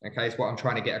 okay, is what I'm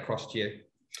trying to get across to you.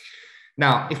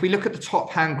 Now, if we look at the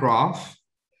top hand graph,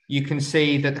 you can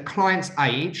see that the client's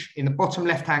age in the bottom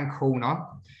left-hand corner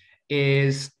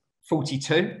is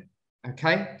 42,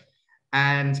 okay?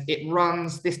 And it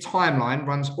runs, this timeline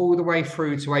runs all the way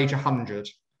through to age 100.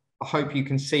 I hope you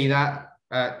can see that.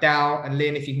 Dow and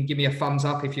Lynn, if you can give me a thumbs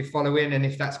up if you're following and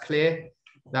if that's clear,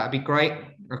 that'd be great.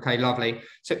 Okay, lovely.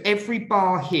 So every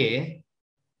bar here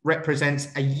represents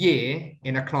a year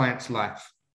in a client's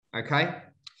life, okay?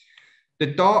 The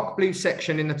dark blue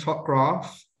section in the top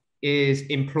graph is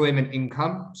employment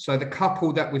income. So the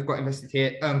couple that we've got invested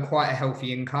here earn quite a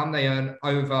healthy income. They earn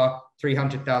over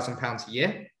 £300,000 a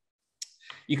year.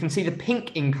 You can see the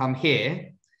pink income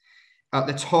here at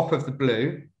the top of the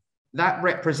blue. That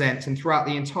represents, and throughout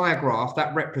the entire graph,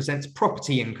 that represents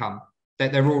property income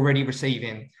that they're already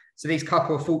receiving. So these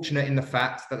couple are fortunate in the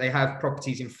fact that they have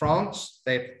properties in France.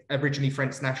 They're originally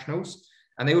French nationals,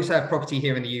 and they also have property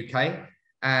here in the UK.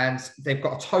 And they've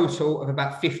got a total of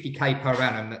about 50k per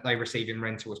annum that they receive in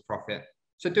rental as profit.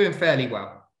 So doing fairly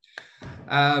well.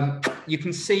 You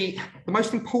can see the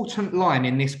most important line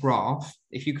in this graph,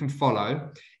 if you can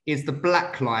follow, is the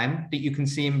black line that you can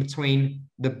see in between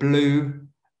the blue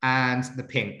and the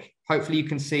pink. Hopefully you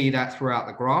can see that throughout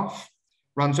the graph,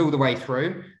 runs all the way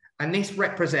through. And this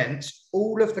represents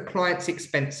all of the client's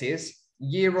expenses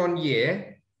year on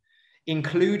year,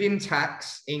 including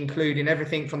tax, including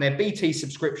everything from their BT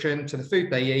subscription to the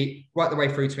food they eat, right the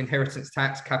way through to inheritance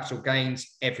tax, capital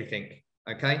gains, everything,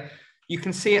 okay? You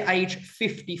can see at age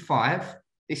 55,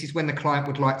 this is when the client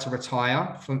would like to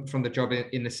retire from the job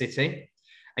in the city.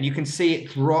 And you can see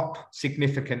it drop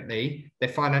significantly. Their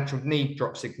financial need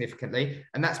drops significantly.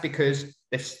 And that's because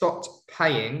they've stopped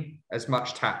paying as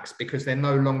much tax because they're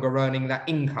no longer earning that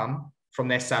income from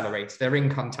their salaries. Their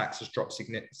income tax has dropped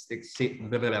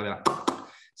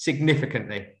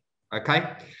significantly,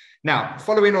 okay? Now,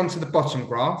 following on to the bottom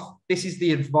graph, this is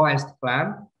the advised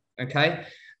plan, okay?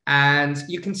 And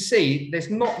you can see there's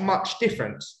not much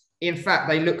difference. In fact,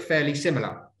 they look fairly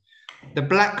similar. The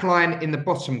black line in the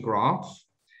bottom graph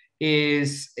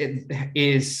has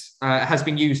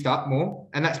been used up more,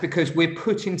 and that's because we're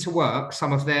putting to work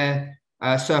some of their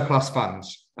surplus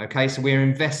funds. Okay, so we're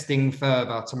investing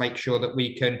further to make sure that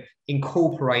we can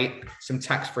incorporate some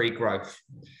tax-free growth.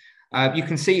 You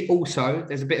can see also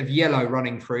there's a bit of yellow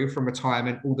running through from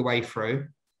retirement all the way through.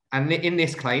 And in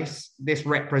this case, this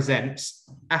represents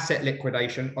asset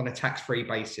liquidation on a tax-free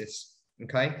basis.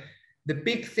 Okay, the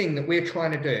big thing that we're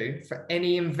trying to do for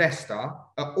any investor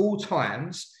at all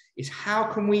times is how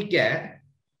can we get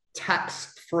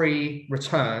tax-free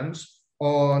returns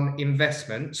on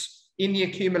investments in the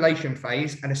accumulation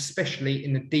phase and especially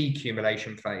in the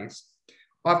decumulation phase.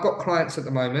 I've got clients at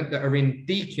the moment that are in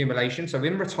decumulation, so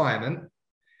in retirement,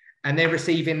 and they're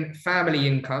receiving family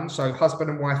income, so husband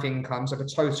and wife incomes of a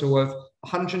total of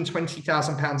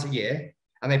 £120,000 a year,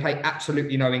 and they pay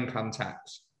absolutely no income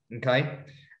tax, okay?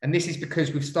 And this is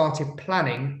because we've started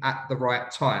planning at the right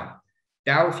time.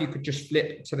 Dow, if you could just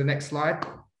flip to the next slide.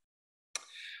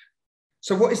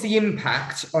 So what is the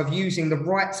impact of using the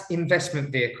right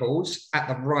investment vehicles at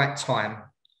the right time?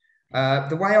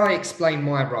 The way I explain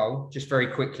my role, just very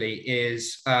quickly,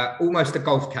 is almost a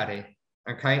golf caddy.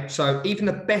 Okay, so even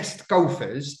the best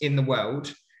golfers in the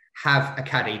world have a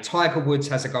caddy. Tiger Woods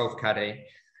has a golf caddy.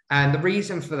 And the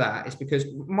reason for that is because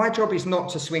my job is not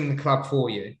to swing the club for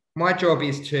you. My job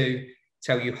is to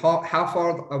tell you how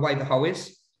far away the hole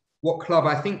is, what club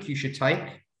I think you should take,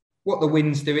 what the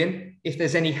wind's doing, if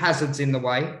there's any hazards in the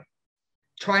way,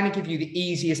 trying to give you the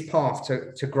easiest path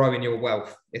to grow in your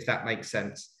wealth, if that makes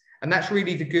sense. And that's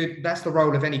really that's the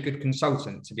role of any good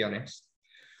consultant, to be honest.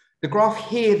 The graph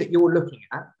here that you're looking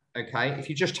at, okay, if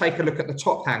you just take a look at the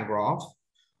top hand graph,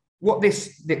 what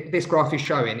this graph is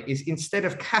showing is instead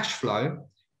of cash flow,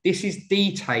 this is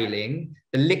detailing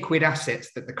the liquid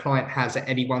assets that the client has at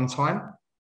any one time,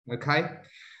 okay?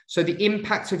 So the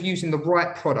impact of using the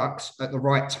right products at the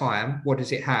right time, what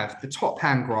does it have? The top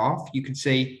hand graph, you can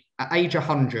see at age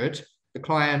 100, the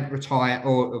client retire,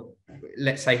 or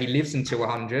let's say he lives until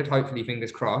 100, hopefully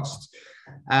fingers crossed,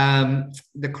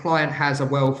 the client has a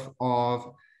wealth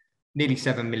of nearly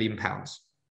 £7 million.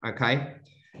 Okay.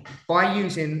 By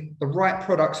using the right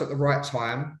products at the right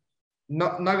time,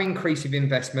 no increase of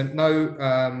investment, no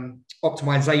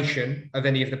optimization of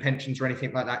any of the pensions or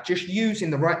anything like that, just using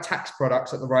the right tax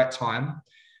products at the right time,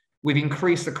 we've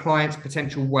increased the client's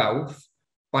potential wealth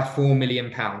by £4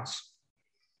 million.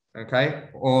 Okay.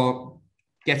 Or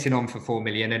getting on for 4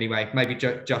 million anyway, maybe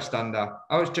just under.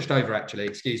 Oh, it's just over actually,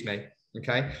 excuse me.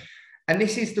 Okay. And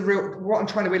this is the real, what I'm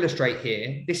trying to illustrate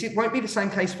here. Won't be the same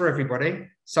case for everybody.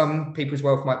 Some people's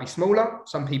wealth might be smaller.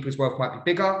 Some people's wealth might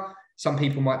be bigger. Some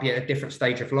people might be at a different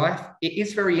stage of life. It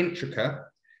is very intricate,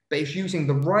 but it's using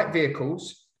the right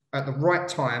vehicles at the right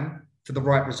time for the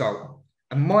right result.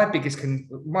 And my biggest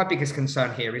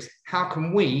concern here is, how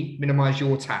can we minimize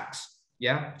your tax?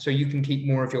 Yeah. So you can keep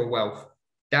more of your wealth.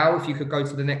 Dow, if you could go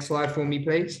to the next slide for me,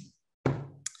 please.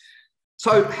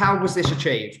 So how was this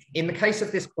achieved? In the case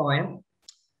of this client,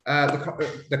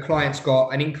 the client's got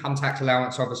an income tax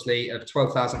allowance, obviously, of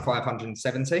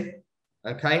 12,570.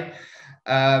 Okay.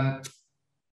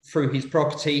 Through his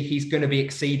property, he's going to be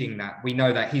exceeding that. We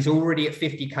know that. He's already at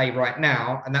 50K right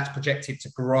now, and that's projected to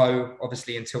grow,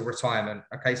 obviously, until retirement.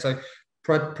 Okay. So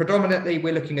predominantly,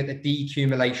 we're looking at the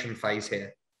decumulation phase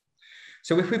here.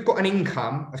 So if we've got an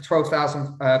income of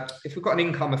 12,000, if we've got an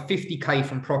income of 50K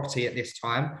from property at this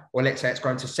time, or let's say it's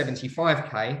grown to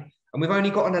 75K, and we've only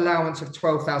got an allowance of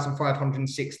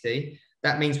 12,560,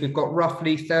 that means we've got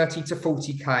roughly 30 to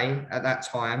 40K at that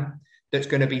time that's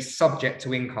going to be subject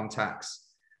to income tax.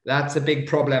 That's a big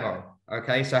problem.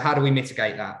 Okay, so how do we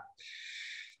mitigate that?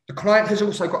 The client has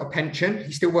also got a pension.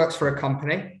 He still works for a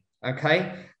company.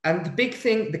 Okay, and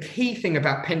the key thing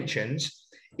about pensions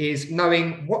is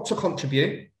knowing what to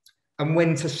contribute and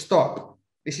when to stop.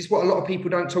 This is what a lot of people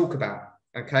don't talk about.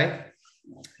 Okay.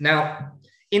 Now,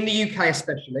 in the UK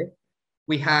especially,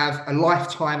 we have a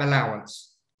lifetime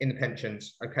allowance in the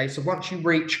pensions. Okay. So once you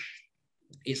reach,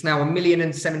 it's now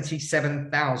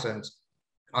 1,077,000,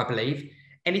 I believe.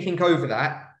 Anything over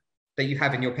that you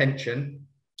have in your pension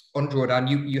on drawdown,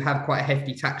 you have quite a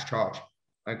hefty tax charge.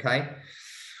 Okay.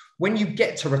 When you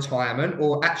get to retirement,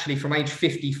 or actually from age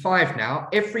 55 now,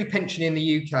 every pension in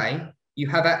the UK, you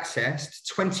have access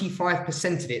to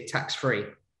 25% of it tax-free.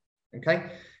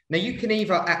 Okay. Now you can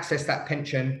either access that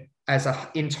pension as an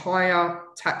entire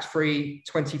tax-free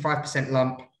 25%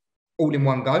 lump all in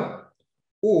one go,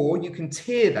 or you can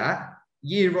tier that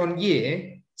year on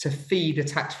year to feed a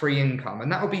tax-free income.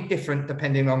 And that will be different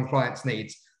depending on clients'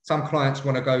 needs. Some clients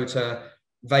want to go to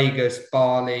Vegas,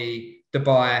 Bali,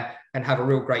 Dubai, and have a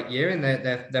real great year in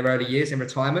their early years in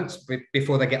retirement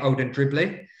before they get old and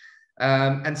dribbly.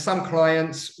 And some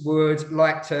clients would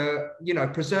like to,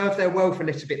 preserve their wealth a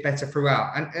little bit better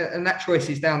throughout. And that choice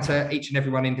is down to each and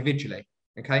everyone individually.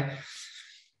 Okay.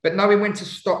 But knowing when to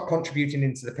stop contributing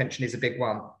into the pension is a big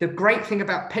one. The great thing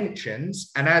about pensions,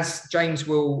 and as James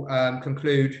will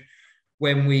conclude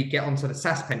when we get onto the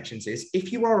SAS pensions, is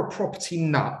if you are a property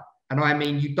nut, and I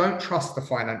mean, you don't trust the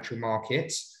financial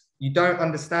markets, you don't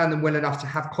understand them well enough to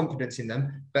have confidence in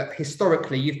them, but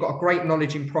historically you've got a great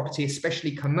knowledge in property,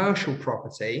 especially commercial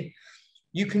property,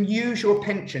 you can use your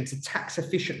pension to tax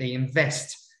efficiently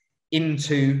invest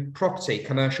into property,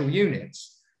 commercial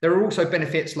units. There are also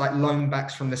benefits like loan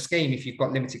backs from the scheme if you've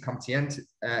got limited company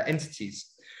entities.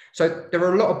 So there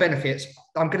are a lot of benefits.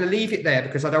 I'm going to leave it there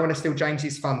because I don't want to steal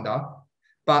James's thunder,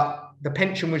 but the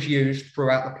pension was used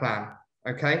throughout the plan.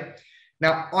 Okay.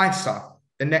 Now, ISA.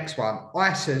 The next one,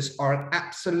 ISAs are an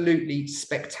absolutely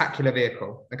spectacular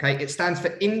vehicle. Okay, it stands for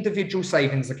Individual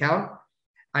Savings Account,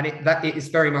 and it is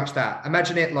very much that.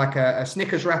 Imagine it like a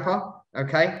Snickers wrapper.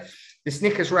 Okay, the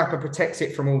Snickers wrapper protects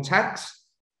it from all tax.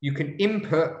 You can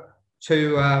input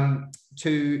to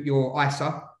your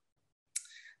ISA,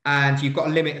 and you've got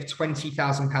a limit of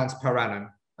 £20,000 per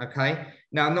annum. Okay,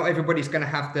 now not everybody's going to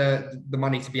have the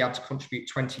money to be able to contribute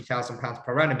 £20,000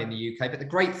 per annum in the UK, but the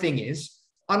great thing is,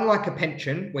 unlike a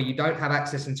pension where you don't have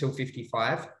access until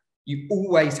 55, you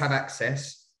always have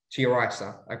access to your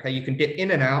ISA. Okay, you can dip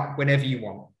in and out whenever you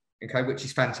want. Okay, which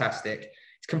is fantastic.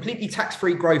 It's completely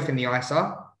tax-free growth in the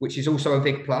ISA, which is also a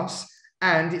big plus,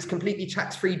 and it's completely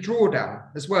tax-free drawdown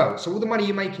as well. So all the money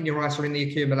you make in your ISA in the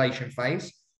accumulation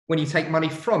phase, when you take money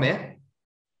from it,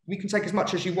 you can take as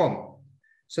much as you want.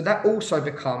 So that also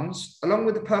becomes, along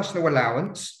with the personal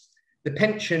allowance, the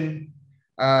pension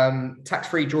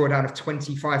tax-free drawdown of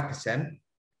 25%.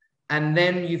 And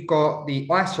then you've got the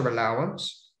ISA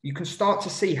allowance. You can start to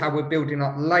see how we're building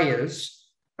up layers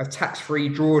of tax-free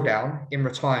drawdown in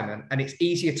retirement. And it's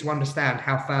easier to understand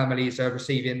how families are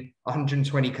receiving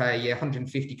 120K a year,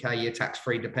 150K a year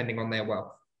tax-free, depending on their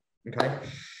wealth. Okay.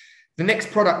 The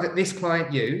next product that this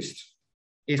client used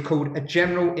is called a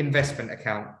general investment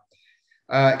account.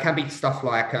 It can be stuff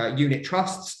like unit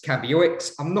trusts, can be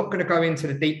OICs. I'm not going to go into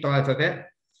the deep dive of it,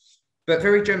 but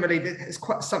very generally, there's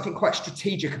something quite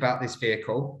strategic about this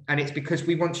vehicle, and it's because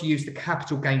we want to use the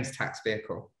capital gains tax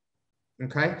vehicle.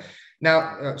 Okay.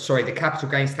 Now, the capital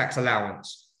gains tax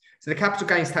allowance. So the capital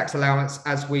gains tax allowance,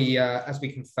 as we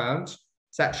confirmed,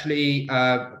 it's actually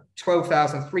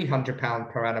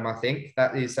 £12,300 per annum. I think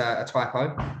that is a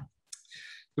typo.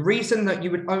 The reason that you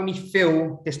would only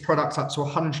fill this product up to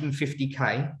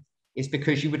 150K is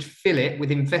because you would fill it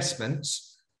with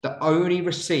investments that only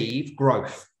receive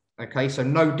growth. Okay, so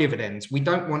no dividends. We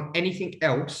don't want anything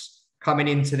else coming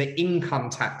into the income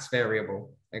tax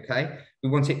variable. Okay, we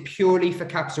want it purely for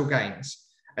capital gains.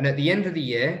 And at the end of the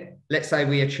year, let's say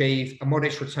we achieve a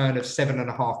modest return of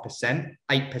 7.5%,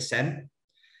 8%.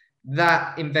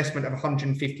 That investment of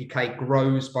 150K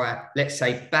grows by, let's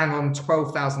say, bang on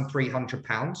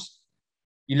 £12,300.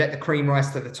 You let the cream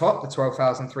rise to the top, the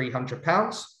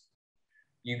 £12,300.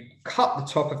 You cut the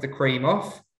top of the cream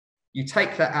off. You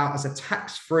take that out as a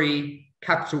tax-free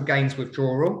capital gains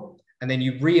withdrawal, and then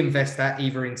you reinvest that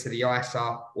either into the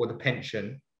ISA or the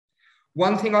pension.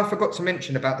 One thing I forgot to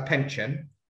mention about the pension,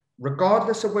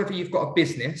 regardless of whether you've got a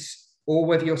business or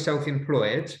whether you're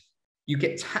self-employed, you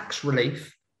get tax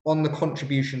relief on the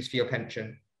contributions for your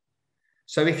pension.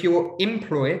 So if you're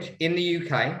employed in the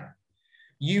UK,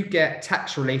 you get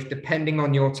tax relief depending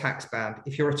on your tax band.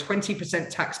 If you're a 20%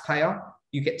 taxpayer,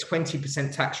 you get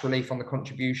 20% tax relief on the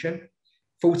contribution,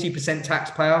 40%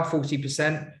 taxpayer,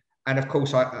 40%. And of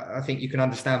course, I think you can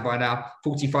understand by now,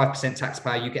 45%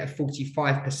 taxpayer, you get a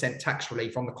 45% tax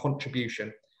relief on the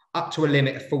contribution, up to a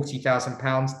limit of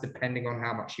 £40,000, depending on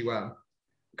how much you earn.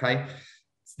 Okay.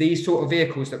 It's these sort of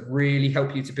vehicles that really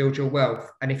help you to build your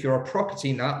wealth. And if you're a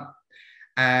property nut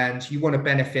and you want to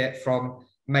benefit from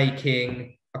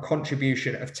making a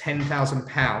contribution of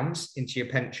 £10,000 into your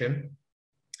pension,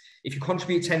 if you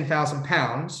contribute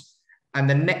 £10,000 and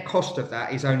the net cost of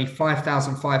that is only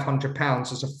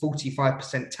 £5,500 as a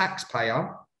 45%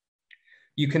 taxpayer,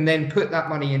 you can then put that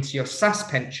money into your SAS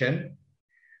pension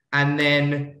and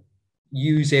then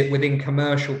use it within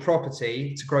commercial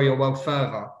property to grow your wealth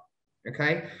further.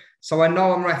 Okay. So I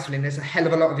know I'm rattling. There's a hell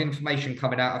of a lot of information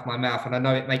coming out of my mouth, and I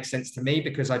know it makes sense to me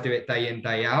because I do it day in,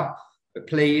 day out. But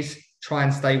please try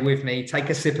and stay with me. Take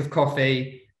a sip of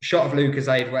coffee, shot of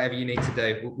Lucozade, whatever you need to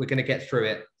do. We're going to get through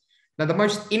it. Now, the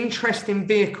most interesting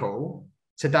vehicle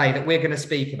today that we're going to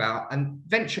speak about, and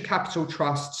venture capital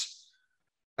trusts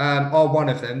are one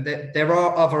of them. There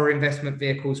are other investment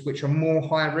vehicles which are more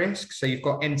high risk. So you've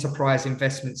got enterprise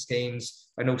investment schemes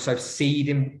and also seed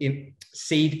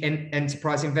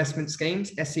enterprise investment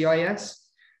schemes, SEIS.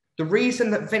 The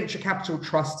reason that venture capital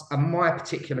trusts are my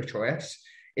particular choice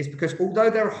is because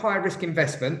although they're a high risk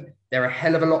investment, they're a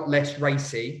hell of a lot less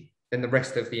racy than the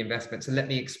rest of the investments. And let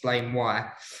me explain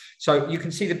why. So you can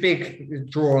see the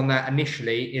big draw on that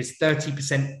initially is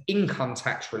 30% income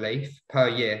tax relief per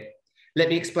year. Let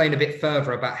me explain a bit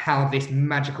further about how this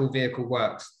magical vehicle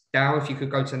works. Dow, if you could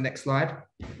go to the next slide.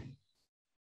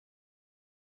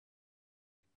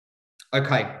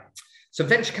 Okay, so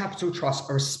venture capital trusts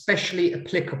are especially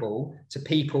applicable to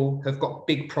people who've got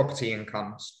big property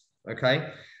incomes. Okay,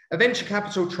 a venture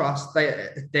capital trust,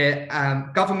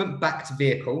 they're government-backed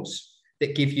vehicles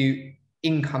that give you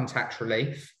income tax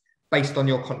relief based on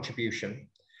your contribution.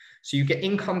 So you get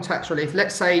income tax relief.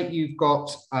 Let's say you've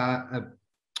got a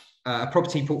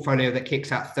property portfolio that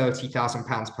kicks out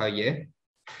 £30,000 per year.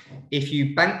 If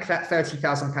you bank that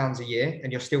 £30,000 a year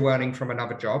and you're still earning from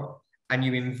another job and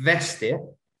you invest it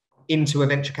into a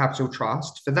venture capital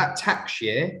trust, for that tax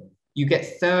year, you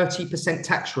get 30%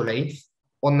 tax relief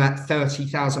on that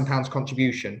 £30,000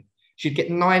 contribution. So you'd get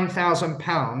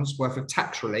 £9,000 worth of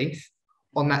tax relief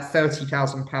on that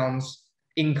 £30,000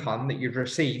 income that you'd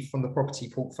receive from the property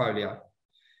portfolio.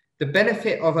 The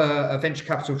benefit of a venture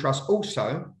capital trust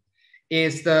also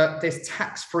is that there's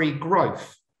tax-free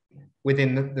growth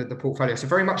within the portfolio. So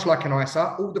very much like an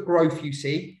ISA, all the growth you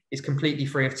see is completely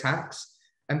free of tax,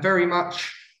 and very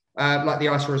much like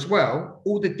the ISA as well,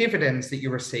 all the dividends that you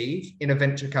receive in a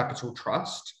venture capital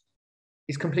trust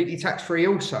is completely tax-free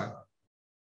also.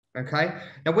 Okay.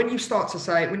 Now, when you start to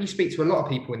say, when you speak to a lot of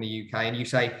people in the UK and you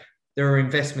say there are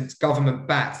investments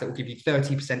government-backed that will give you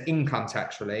 30% income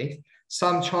tax relief,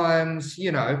 sometimes,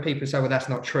 you know, people say, well, that's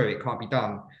not true. It can't be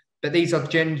done. But these are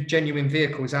genuine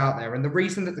vehicles out there. And the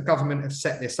reason that the government have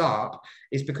set this up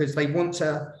is because they want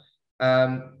to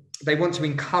they want to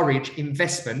encourage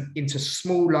investment into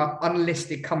smaller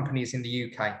unlisted companies in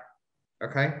the UK.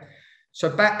 Okay. So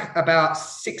back about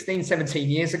 16, 17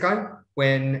 years ago,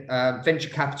 when venture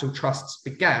capital trusts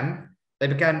began, they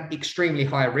began extremely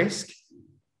high risk.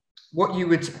 What you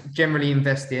would generally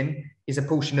invest in is a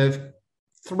portion of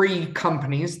 3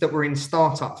 companies that were in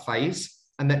startup phase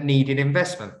and that needed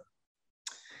investment.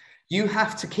 You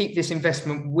have to keep this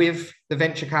investment with the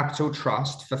venture capital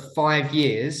trust for 5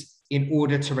 years in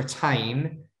order to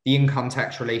retain the income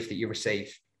tax relief that you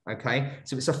receive. Okay,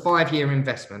 so it's a 5-year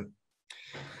investment.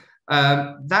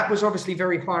 That was obviously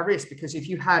very high risk, because if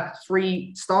you had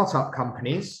 3 startup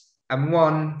companies and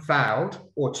one failed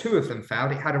or 2 of them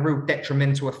failed, it had a real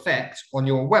detrimental effect on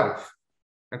your wealth.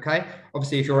 Okay,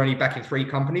 obviously, if you're only backing 3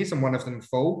 companies and one of them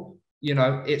fall, you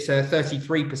know, it's a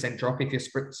 33% drop if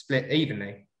you're split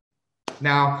evenly.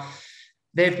 Now,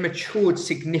 they've matured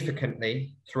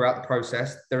significantly throughout the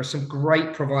process. There are some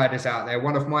great providers out there.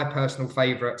 One of my personal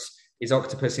favorites is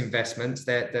Octopus Investments.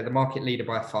 They're the market leader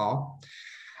by far.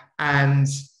 And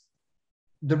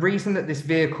the reason that this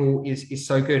vehicle is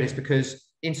so good is because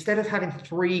instead of having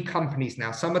 3 companies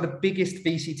now, some of the biggest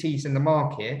VCTs in the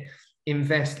market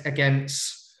invest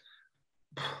against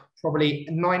probably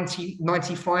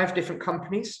 95 different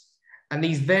companies, and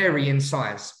these vary in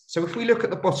size. So if we look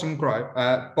at the bottom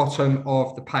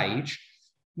of the page,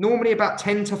 normally about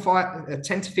 10 to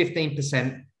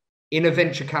 15% in a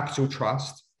venture capital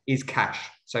trust is cash,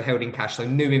 so held in cash, so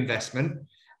new investment,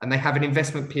 and they have an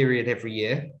investment period every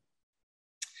year.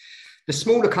 The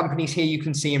smaller companies here you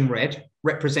can see in red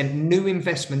represent new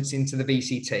investments into the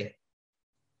VCT.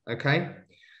 Okay,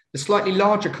 the slightly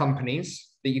larger companies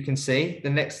that you can see, the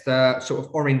next sort of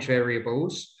orange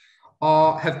variables,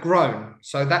 have grown.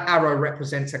 So that arrow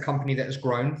represents a company that has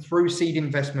grown through seed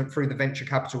investment through the venture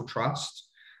capital trust.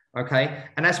 Okay,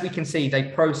 and as we can see, they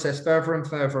process further and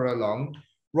further along,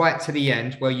 right to the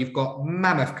end where you've got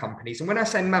mammoth companies. And when I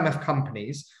say mammoth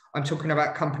companies, I'm talking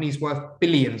about companies worth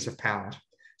billions of pounds.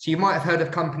 So you might have heard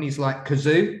of companies like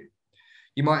Kazoo.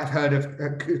 You might have heard of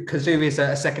Kazoo is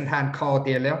a second-hand car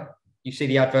dealer. You see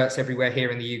the adverts everywhere here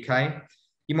in the UK.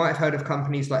 You might have heard of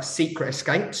companies like Secret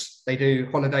Escapes. They do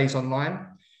holidays online.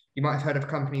 You might have heard of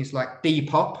companies like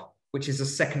Depop, which is a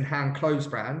second-hand clothes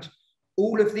brand.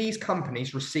 All of these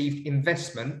companies received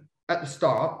investment at the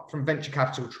start from venture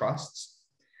capital trusts.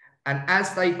 And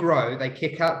as they grow, they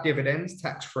kick out dividends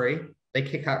tax-free. They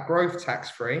kick out growth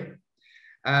tax-free.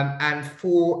 And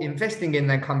for investing in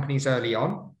their companies early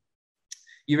on,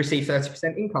 you receive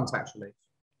 30% income tax relief.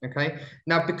 Okay.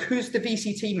 Now, because the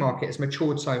VCT market has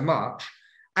matured so much,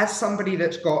 as somebody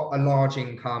that's got a large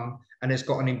income and has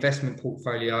got an investment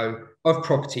portfolio of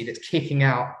property that's kicking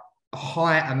out a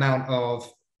high amount of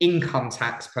income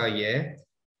tax per year,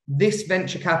 this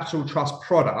venture capital trust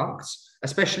product,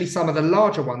 especially some of the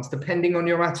larger ones, depending on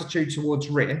your attitude towards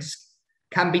risk,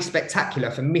 can be spectacular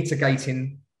for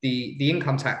mitigating the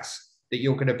income tax that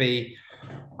you're going to be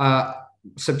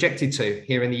subjected to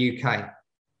here in the UK.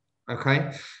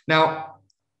 Okay. Now,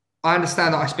 I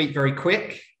understand that I speak very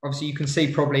quick. Obviously, you can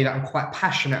see probably that I'm quite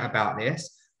passionate about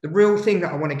this. The real thing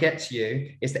that I want to get to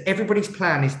you is that everybody's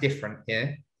plan is different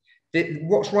here.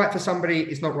 What's right for somebody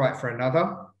is not right for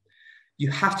another.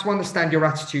 You have to understand your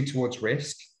attitude towards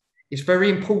risk. It's very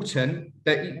important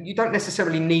that you don't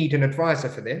necessarily need an advisor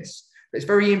for this, but it's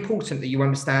very important that you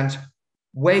understand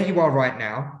where you are right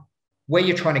now, where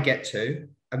you're trying to get to,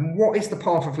 and what is the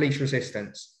path of least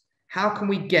resistance. How can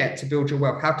we get to build your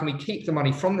wealth? How can we keep the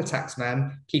money from the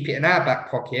taxman, keep it in our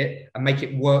back pocket, and make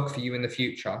it work for you in the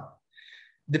future?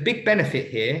 The big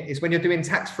benefit here is when you're doing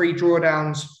tax-free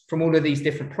drawdowns from all of these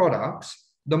different products,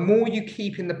 the more you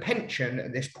keep in the pension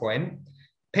at this point,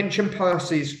 pension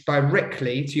passes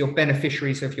directly to your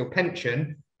beneficiaries of your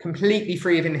pension, completely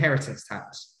free of inheritance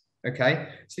tax. Okay,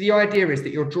 so the idea is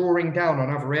that you're drawing down on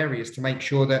other areas to make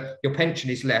sure that your pension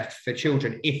is left for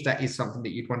children, if that is something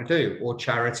that you'd want to do, or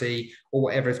charity, or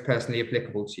whatever is personally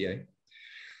applicable to you.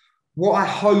 What I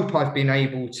hope I've been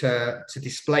able to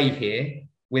display here,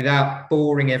 without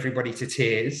boring everybody to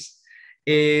tears,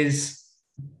 is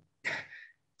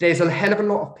there's a hell of a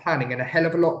lot of planning and a hell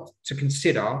of a lot to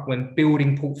consider when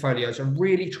building portfolios and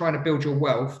really trying to build your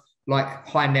wealth like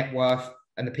high net worth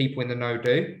and the people in the know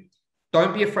do.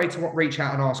 Don't be afraid to reach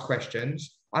out and ask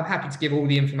questions. I'm happy to give all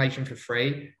the information for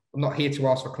free. I'm not here to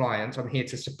ask for clients. I'm here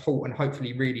to support and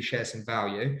hopefully really share some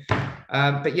value.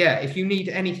 But yeah, if you need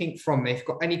anything from me, if you've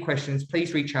got any questions,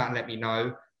 please reach out and let me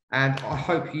know. And I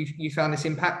hope you found this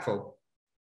impactful.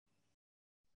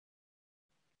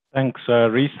 Thanks,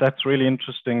 Reece. That's really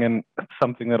interesting and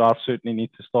something that I certainly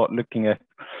need to start looking at.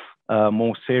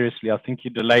 more seriously. I think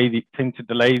you tend to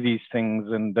delay these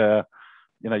things, and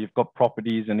you've got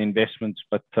properties and investments,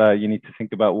 but you need to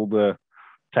think about all the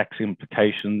tax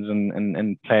implications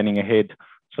and planning ahead.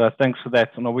 So thanks for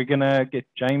that. And are we going to get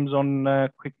James on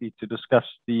quickly to discuss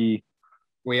the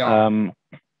the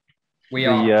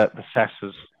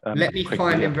SASs? Let me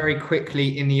find him very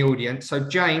quickly in the audience. So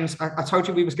James, I told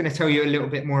you we was going to tell you a little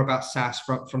bit more about SAS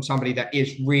from somebody that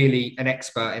is really an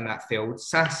expert in that field.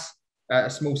 SAS, a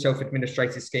small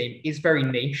self-administrated scheme, is very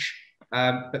niche,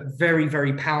 but very,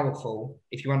 very powerful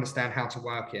if you understand how to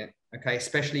work it, okay?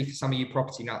 Especially for some of you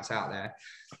property nuts out there.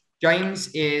 James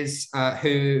is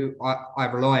who I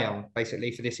rely on,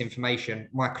 basically, for this information.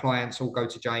 My clients all go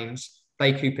to James.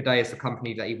 Day Cooper Day is the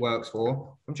company that he works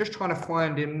for. I'm just trying to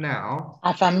find him now.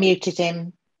 I've unmuted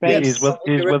him. Yeah, he's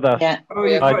with us. Yeah. Oh,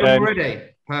 you've got him already.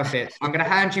 Perfect. I'm going to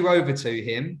hand you over to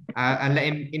him and let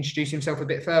him introduce himself a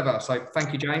bit further. So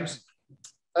thank you, James.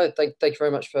 Oh, thank you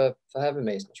very much for having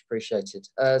me. It's much appreciated.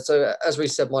 So as we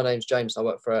said, my name's James. I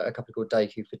work for a company called Day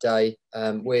Cooper Day.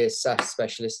 We're SaaS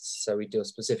specialists, so we deal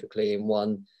specifically in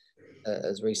one,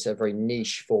 as we said, very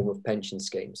niche form of pension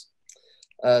schemes.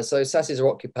 So SASs are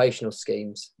occupational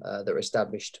schemes that are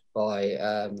established by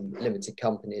limited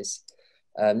companies,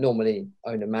 normally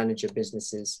owner-manager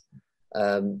businesses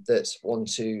that want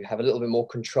to have a little bit more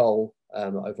control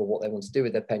over what they want to do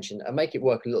with their pension and make it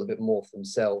work a little bit more for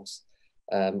themselves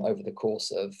over the course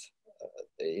of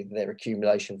their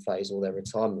accumulation phase or their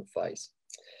retirement phase.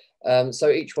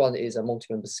 So each one is a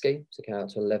multi-member scheme, so it can out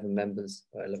to 11 members,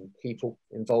 11 people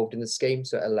involved in the scheme.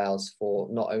 So it allows for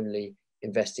not only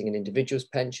investing in individuals'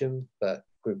 pension, but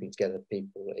grouping together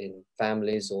people in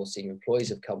families or senior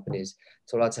employees of companies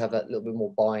to allow to have that little bit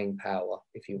more buying power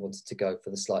if you wanted to go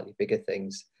for the slightly bigger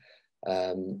things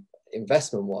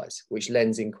investment-wise, which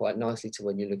lends in quite nicely to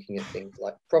when you're looking at things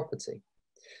like property.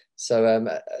 So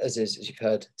as you've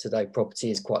heard today,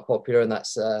 property is quite popular, and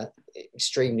that's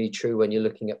extremely true when you're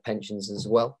looking at pensions as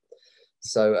well.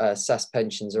 So SAS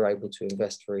pensions are able to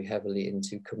invest very heavily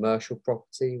into commercial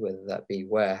property, whether that be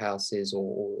warehouses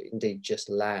or indeed just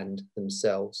land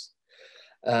themselves.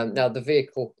 Now, the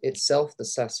vehicle itself, the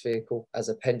SAS vehicle as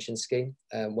a pension scheme,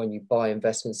 when you buy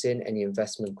investments in, any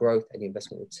investment growth, any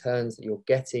investment returns that you're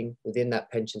getting within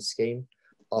that pension scheme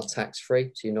are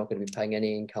tax-free. So you're not going to be paying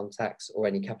any income tax or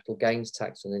any capital gains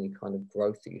tax on any kind of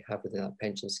growth that you have within that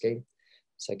pension scheme.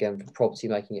 So again, for property,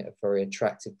 making it a very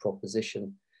attractive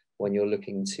proposition when you're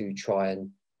looking to try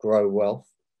and grow wealth.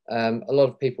 A lot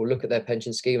of people look at their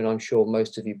pension scheme, and I'm sure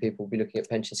most of you people will be looking at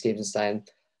pension schemes and saying,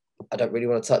 I don't really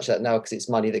want to touch that now because it's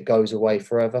money that goes away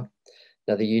forever.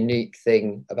 Now, the unique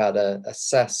thing about a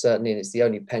SAS, certainly, and it's the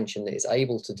only pension that is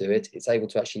able to do it, it's able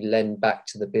to actually lend back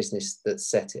to the business that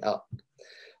set it up.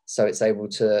 So it's able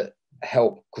to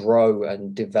help grow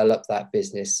and develop that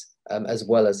business, as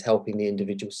well as helping the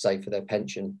individual save for their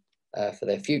pension for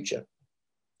their future.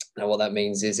 Now, what that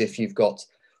means is if you've got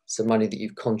some money that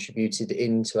you've contributed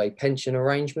into a pension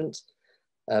arrangement,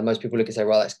 most people look and say,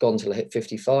 well, that's gone till I hit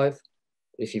 55.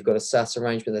 If you've got a SAS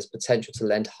arrangement, there's potential to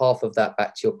lend half of that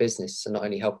back to your business. So not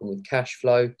only helping with cash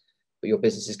flow, but your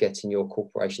business is getting your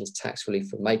corporation's tax relief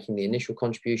for making the initial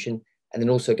contribution, and then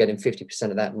also getting 50%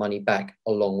 of that money back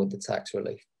along with the tax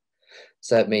relief.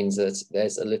 So it means that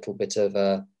there's a little bit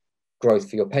of growth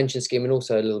for your pension scheme and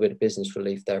also a little bit of business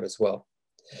relief there as well.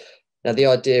 Now, the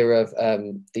idea of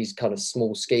these kind of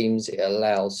small schemes, it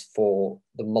allows for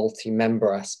the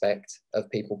multi-member aspect of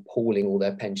people pooling all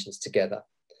their pensions together.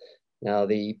 Now,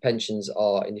 the pensions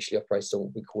are initially operated on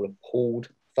what we call a pooled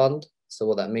fund. So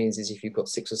what that means is if you've got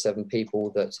 6 or 7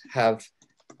 people that have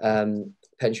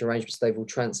pension arrangements they've all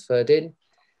transferred in,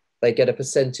 they get a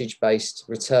percentage-based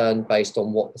return based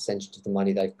on what percentage of the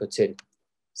money they've put in.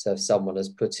 So if someone has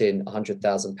put in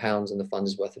 £100,000 and the fund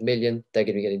is worth £1 million, they're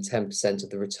going to be getting 10% of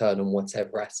the return on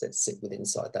whatever assets sit within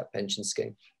inside that pension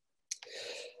scheme.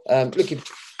 Looking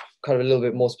kind of a little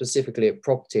bit more specifically at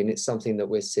property, and it's something that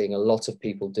we're seeing a lot of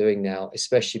people doing now,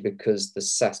 especially because the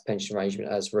SAS pension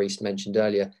arrangement, as Reece mentioned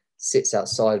earlier, sits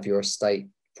outside of your estate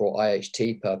for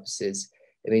IHT purposes.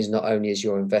 It means not only is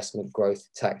your investment growth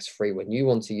tax-free when you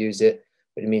want to use it,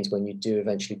 but it means when you do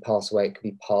eventually pass away, it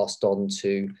can be passed on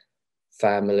to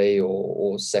family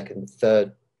or second,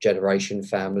 third generation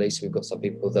family. So we've got some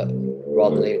people that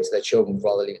rather leave it to their children,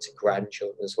 rather leave it to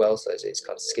grandchildren as well. So it's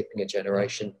kind of skipping a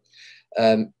generation.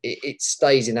 It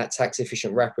stays in that tax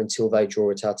efficient wrapper until they draw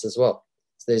it out as well.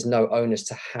 So there's no onus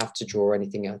to have to draw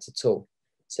anything out at all.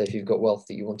 So if you've got wealth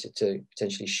that you wanted to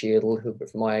potentially shield a little bit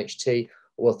from IHT,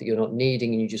 or wealth that you're not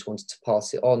needing and you just wanted to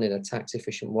pass it on in a tax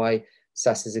efficient way,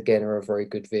 SASs again are a very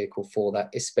good vehicle for that,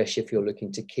 especially if you're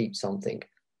looking to keep something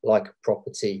like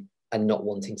property and not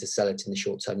wanting to sell it in the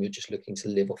short term. You're just looking to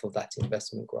live off of that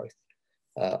investment growth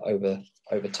over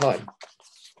time.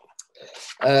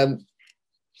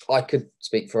 I could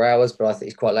speak for hours, but I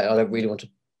think it's quite late. I don't really want to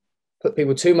put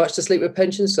people too much to sleep with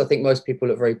pensions. So I think most people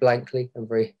look very blankly and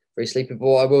very, very sleepy. But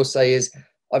what I will say is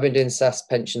I've been doing SAS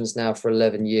pensions now for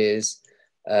 11 years.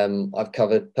 I've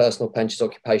covered personal pensions,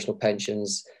 occupational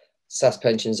pensions. SAS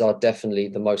pensions are definitely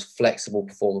the most flexible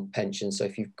form of pension. So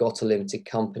if you've got a limited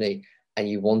company and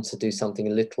you want to do something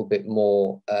a little bit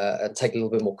more, take a little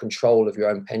bit more control of your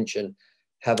own pension,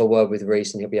 have a word with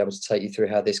Reece and he'll be able to take you through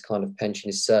how this kind of pension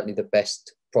is certainly the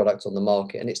best product on the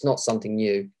market. And it's not something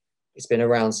new. It's been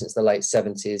around since the late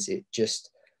 70s. It just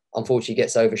unfortunately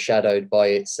gets overshadowed by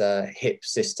its hip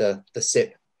sister, the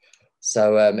SIP.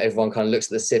 So everyone kind of looks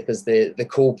at the SIP as the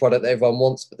cool product that everyone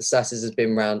wants, but the SASs has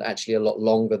been around actually a lot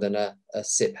longer than a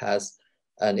SIP has.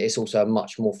 And it's also a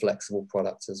much more flexible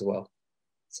product as well.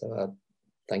 So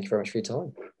thank you very much for your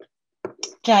time.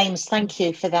 James, thank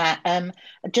you for that.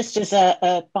 Just as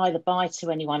a by the by to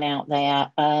anyone out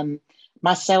there,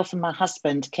 myself and my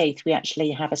husband, Keith, we actually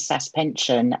have a SAS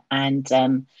pension and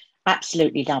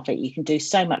absolutely love it. You can do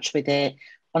so much with it.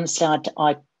 Honestly,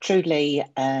 I truly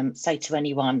say to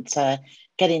anyone to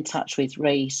get in touch with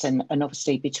Reece and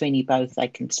obviously between you both, they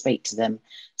can speak to them.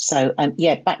 So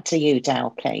yeah, back to you,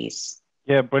 Dale, please.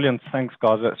 Yeah, brilliant. Thanks,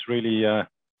 guys. That's really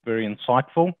very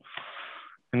insightful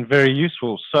and very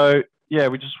useful. So yeah,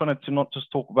 we just wanted to not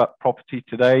just talk about property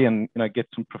today and get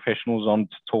some professionals on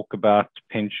to talk about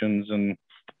pensions and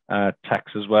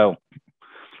tax as well.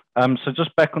 So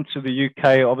just back onto the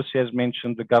UK, obviously, as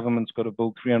mentioned, the government's got to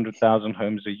build 300,000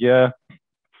 homes a year.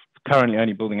 It's currently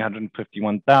only building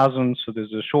 151,000, so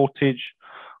there's a shortage.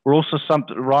 We're also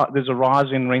there's a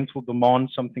rise in rental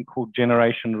demand, something called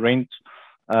generation rent.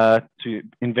 To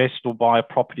invest or buy a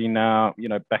property now,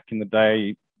 back in the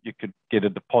day, you could get a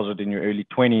deposit in your early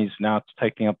 20s. Now it's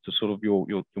taking up to sort of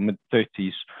your mid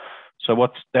 30s. So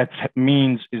what that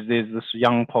means is there's this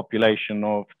young population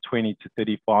of 20 to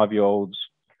 35-year-olds,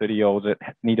 30-year-olds that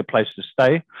need a place to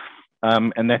stay,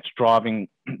 and that's driving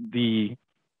the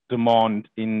demand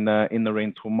in the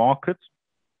rental market.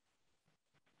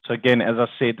 So again, as I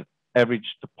said,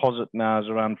 average deposit now is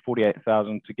around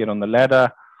 48,000 to get on the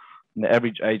ladder, and the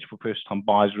average age for first-time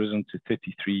buyers risen to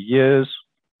 33 years.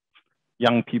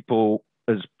 Young people,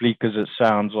 as bleak as it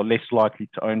sounds, are less likely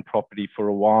to own property for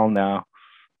a while now.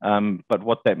 But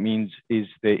what that means is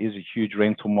there is a huge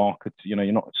rental market.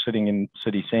 You're not sitting in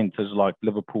city centres like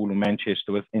Liverpool or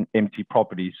Manchester with empty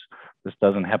properties. This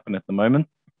doesn't happen at the moment.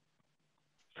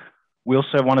 We also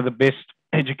have one of the best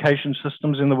education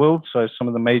systems in the world. So some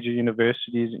of the major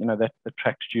universities, that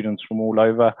attract students from all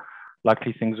over.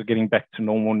 Luckily, things are getting back to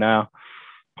normal now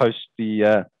post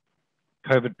the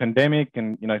COVID pandemic,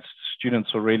 and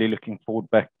students are really looking forward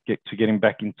to getting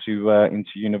back into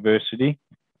university.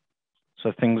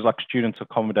 So things like student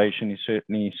accommodation is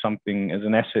certainly something as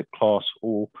an asset class,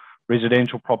 or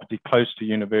residential property close to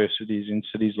universities in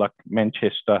cities like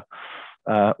Manchester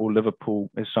or Liverpool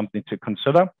is something to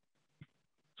consider.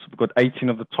 So we've got 18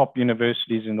 of the top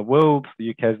universities in the world.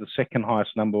 The UK has the second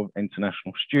highest number of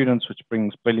international students, which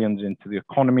brings billions into the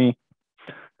economy.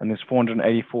 And there's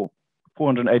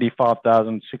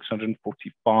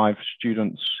 485,645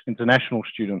 students, international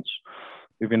students,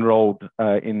 who've enrolled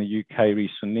in the UK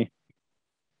recently.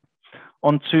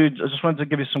 I just wanted to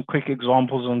give you some quick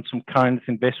examples on some current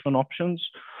investment options.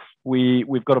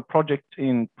 We've got a project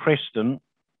in Preston,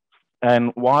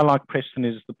 and why I like Preston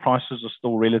is the prices are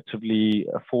still relatively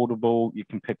affordable. You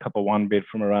can pick up a one bed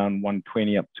from around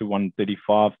 120 up to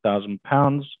 135,000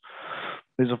 pounds.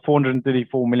 There's a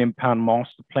 434 million pound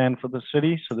master plan for the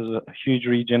city, so there's a huge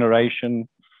regeneration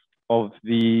of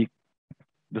the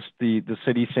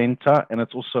city centre, and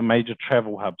it's also a major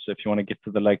travel hub. So if you want to get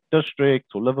to the Lake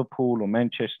District or Liverpool or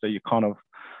Manchester,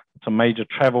 it's a major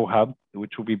travel hub,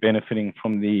 which will be benefiting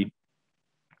from the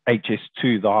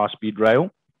HS2, the high-speed rail.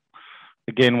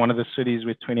 Again, one of the cities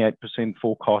with 28%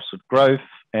 forecasted growth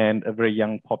and a very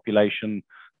young population,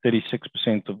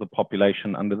 36% of the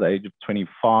population under the age of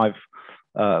 25,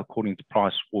 according to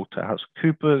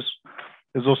PricewaterhouseCoopers.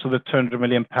 There's also the £200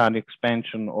 million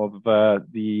expansion of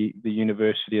the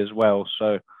university as well.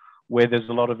 So where there's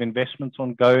a lot of investments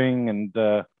ongoing and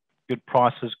good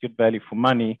prices, good value for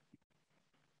money,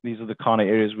 these are the kind of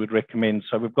areas we'd recommend.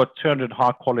 So we've got 200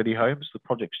 high quality homes. The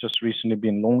project's just recently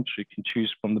been launched. You can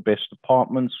choose from the best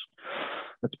apartments.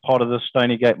 That's part of the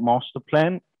Stonygate master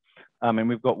plan. And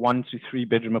we've got 1 to 3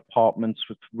 bedroom apartments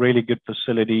with really good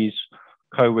facilities,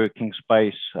 co-working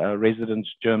space, residence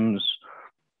gyms,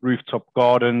 rooftop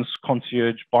gardens,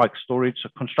 concierge, bike storage. So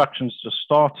construction's just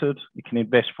started. You can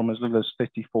invest from as little as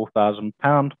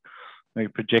 £34,000. We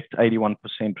project 81%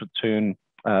 return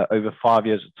over 5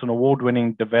 years. It's an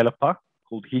award-winning developer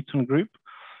called Heaton Group.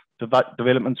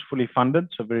 Development's fully funded,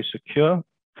 so very secure.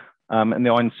 And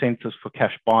there are incentives for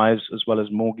cash buyers as well as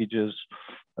mortgages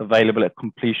available at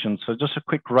completion. So just a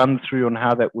quick run through on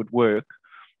how that would work.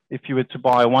 If you were to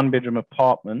buy a one-bedroom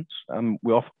apartment,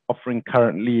 we're offering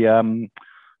currently 5%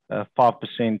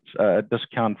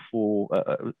 discount for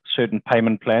certain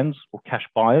payment plans or cash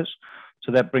buyers.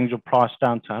 So that brings your price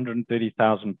down to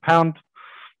 £130,000.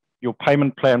 Your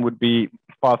payment plan would be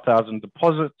 £5,000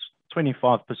 deposit,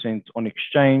 25% on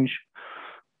exchange,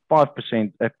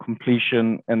 5% at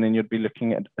completion, and then you'd be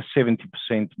looking at a 70%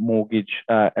 mortgage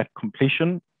at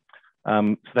completion.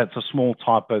 So that's a small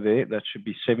typo there. That should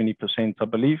be 70%, I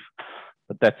believe.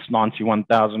 But that's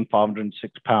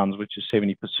 £91,506, which is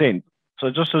 70%. So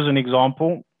just as an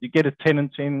example, you get a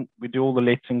tenant in, we do all the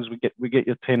lettings, we get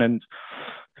your tenant.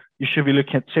 You should be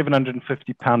looking at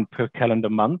 £750 per calendar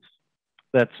month.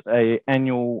 That's an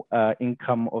annual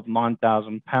income of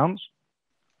 £9,000.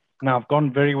 Now, I've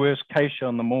gone very worst case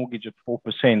on the mortgage at 4%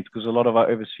 because a lot of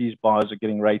our overseas buyers are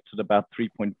getting rates at about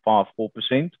 3.5%,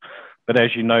 4%. But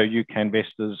as you know, UK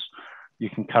investors,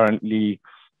 you can currently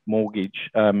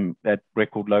mortgage at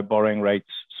record low borrowing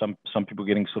rates. Some people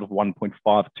getting sort of 1.5%,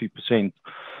 2%.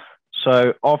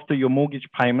 So after your mortgage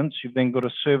payments, you've then got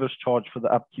a service charge for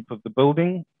the upkeep of the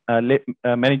building,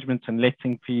 management and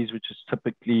letting fees, which is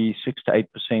typically 6 to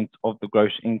 8% of the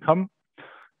gross income.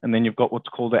 And then you've got what's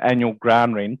called the annual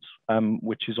ground rent,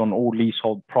 which is on all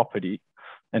leasehold property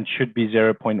and should be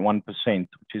 0.1%,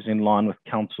 which is in line with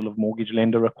Council of Mortgage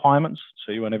Lender requirements.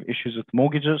 So you won't have issues with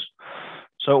mortgages.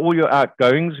 So all your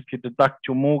outgoings, if you deduct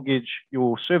your mortgage,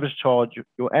 your service charge,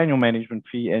 your annual management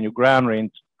fee and your ground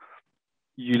rent,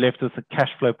 you're left with a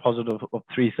cash flow positive of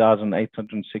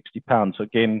 £3,860. So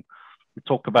again, we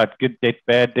talk about good debt,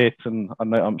 bad debt, and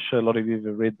I'm sure a lot of you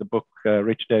have read the book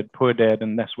Rich Dad, Poor Dad,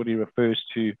 and that's what he refers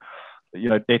to. You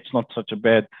know, debt's not such a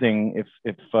bad thing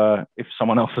if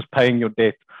someone else is paying your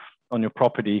debt on your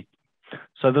property.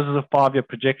 So this is a 5-year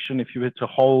projection. If you were to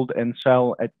hold and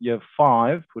sell at year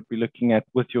 5, would be looking at,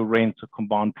 with your rent, a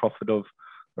combined profit of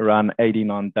around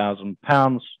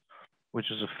 £89,000,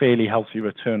 which is a fairly healthy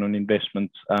return on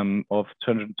investment of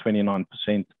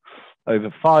 229%.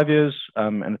 over 5 years,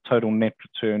 and a total net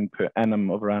return per annum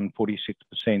of around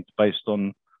 46% based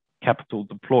on capital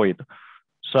deployed.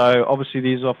 So obviously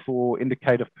these are for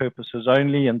indicative purposes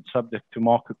only and subject to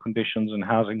market conditions and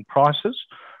housing prices.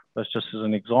 That's just as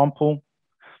an example.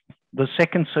 The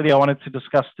second city I wanted to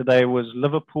discuss today was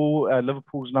Liverpool.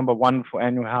 Liverpool's number one for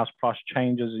annual house price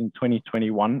changes in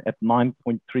 2021 at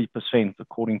 9.3%,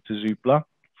 according to Zoopla.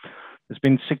 There's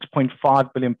been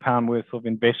 £6.5 billion worth of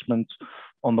investment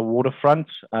on the waterfront,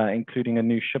 including a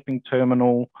new shipping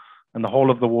terminal, and the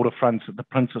whole of the waterfront at the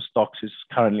Princess Docks is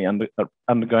currently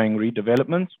undergoing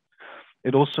redevelopment.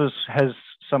 It also has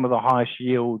some of the highest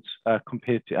yields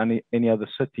compared to any other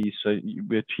city. So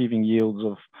we're achieving yields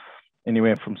of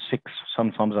anywhere from 6,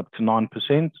 sometimes up to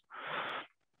 9%.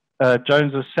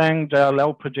 Jones is saying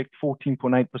JLL project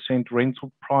 14.8%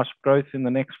 rental price growth in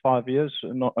the next 5 years.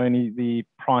 Not only the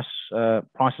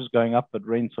prices going up, but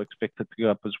rents are expected to go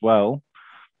up as well.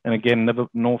 And again,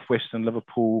 Northwest and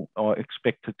Liverpool are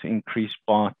expected to increase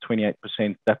by 28%.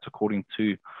 That's according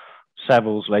to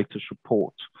Savills' latest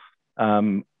report.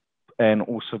 And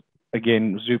also,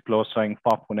 again, Zoopla are saying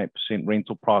 5.8%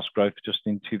 rental price growth just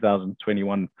in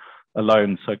 2021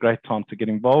 alone. So great time to get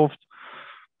involved.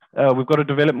 We've got a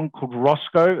development called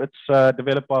Roscoe. It's a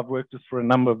developer I've worked with for a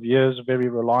number of years, very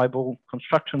reliable.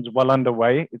 Construction's well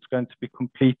underway. It's going to be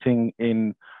completing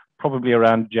in probably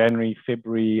around January,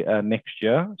 February next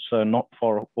year, so not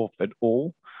far off at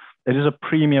all. It is a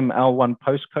premium L1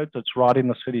 postcode. It's right in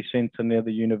the city centre near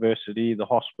the university, the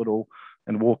hospital,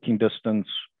 and walking distance,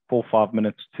 4 or 5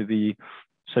 minutes to the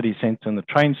city centre and the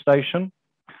train station.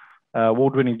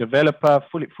 Award-winning developer,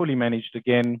 fully managed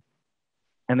again.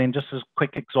 And then just as a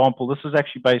quick example, this is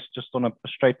actually based just on a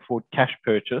straightforward cash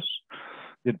purchase.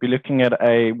 You'd be looking at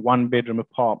a 1-bedroom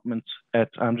apartment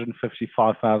at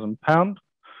 £155,000.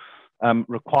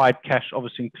 Required cash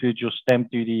obviously includes your stamp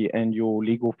duty and your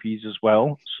legal fees as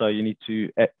well. So you need to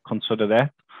consider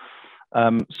that.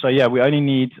 So yeah, we only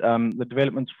need, the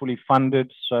development's fully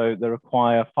funded. So they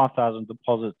require £5,000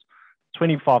 deposit,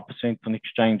 25% on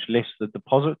exchange less the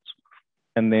deposit,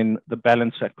 and then the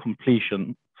balance at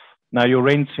completion. Now your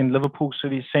rents in Liverpool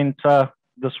city centre,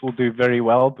 this will do very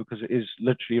well because it is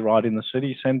literally right in the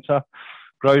city centre.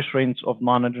 Gross rents of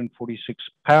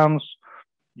 £946.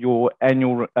 Your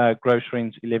annual gross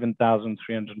rent's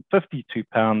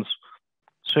 £11,352.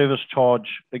 Service charge,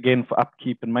 again, for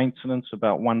upkeep and maintenance,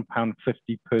 about £1.50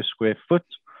 per square foot.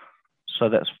 So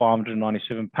that's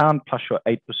 £597 plus your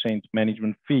 8%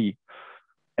 management fee,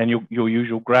 and your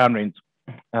usual ground rent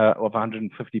of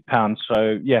 £150.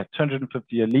 So yeah,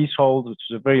 £250 a leasehold, which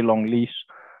is a very long lease,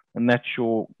 and that's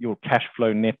your cash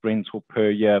flow net rental per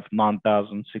year of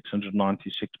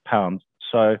 £9,696.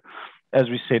 So as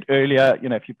we said earlier, you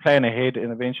know, if you plan ahead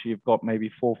and eventually you've got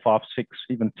maybe 4, 5, 6,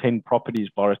 even 10 properties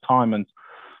by retirement,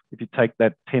 if you take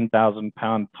that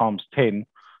 £10,000 times 10,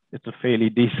 it's a fairly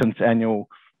decent annual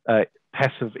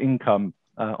passive income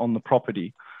on the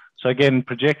property. So again,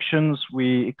 projections,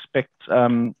 we expect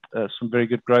some very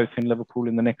good growth in Liverpool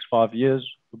in the next 5 years.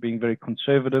 We're being very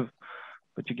conservative,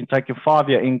 but you can take your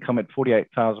 5-year income at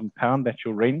 £48,000, that's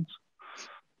your rent.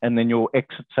 And then your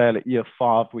exit sale at year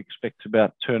 5, we expect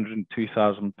about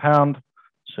 £202,000.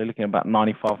 So looking at about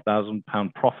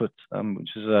 £95,000 profit,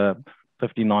 which is a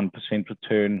 59%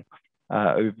 return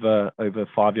over a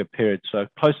 5-year period. So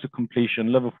close to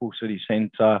completion, Liverpool city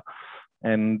centre.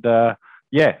 And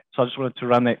yeah, so I just wanted to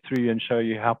run that through you and show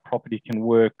you how property can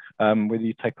work, whether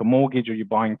you take a mortgage or you're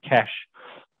buying cash.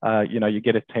 You know, you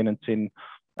get a tenant in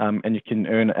and you can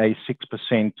earn a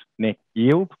 6% net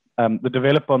yield. The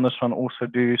developer on this one also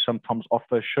do sometimes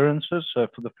offer assurances. So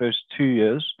for the first 2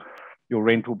 years, your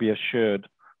rent will be assured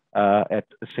at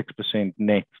a 6%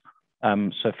 net.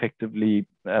 So effectively,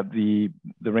 the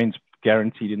rent's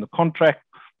guaranteed in the contract,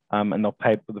 and they'll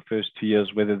pay it for the first 2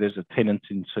 years, whether there's a tenant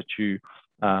in situ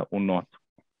or not.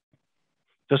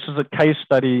 Just as a case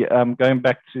study, going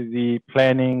back to the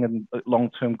planning and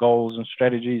long-term goals and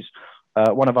strategies,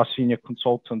 one of our senior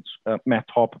consultants, Matt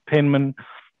Harper-Penman,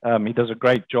 he does a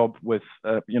great job with,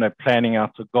 you know, planning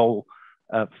out a goal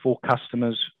for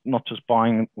customers, not just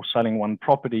buying or selling one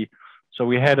property. So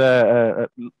we had a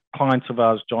client of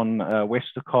ours, John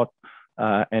Westercott,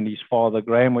 and his father,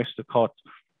 Graham Westercott.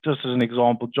 Just as an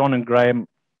example, John and Graham,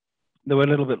 they were a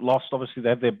little bit lost. Obviously, they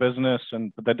have their business,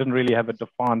 but they didn't really have a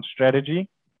defined strategy.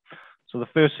 So the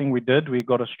first thing we did, we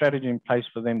got a strategy in place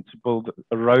for them to build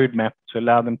a roadmap to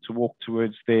allow them to walk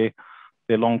towards their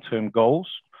long-term goals.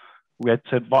 We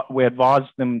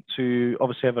advised them to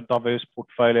obviously have a diverse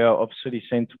portfolio of city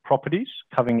centre properties,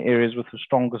 covering areas with the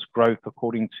strongest growth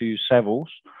according to Savills.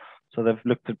 So they've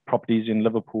looked at properties in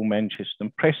Liverpool, Manchester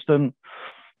and Preston.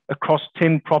 Across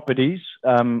 10 properties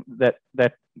that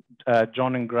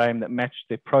John and Graham that matched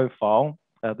their profile,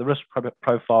 the risk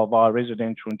profile via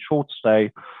residential and short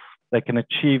stay, they can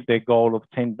achieve their goal of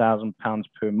 £10,000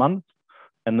 per month,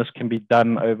 and this can be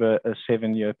done over a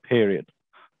 7-year period.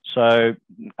 So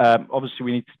obviously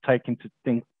we need to take into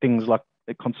things like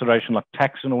consideration like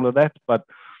tax and all of that, but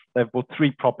they've bought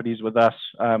 3 properties with us.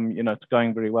 You know, it's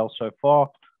going very well so far.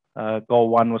 Goal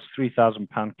 1 was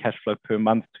 £3,000 cash flow per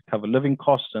month to cover living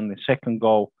costs, and the second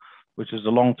goal, which is a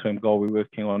long-term goal we're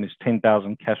working on, is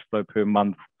 £10,000 cash flow per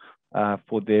month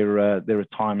for their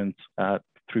retirement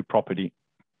through property.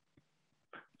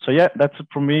 So yeah, that's it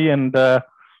from me, and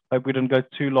hope we didn't go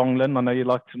too long, Lynn. I know you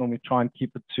like to normally try and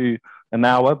keep it to an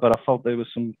hour, but I felt there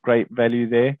was some great value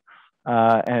there.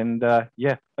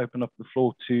 Yeah, open up the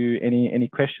floor to any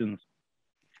questions.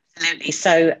 Absolutely.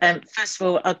 So first of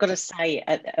all, I've got to say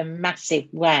a massive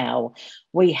wow.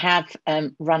 We have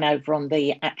run over on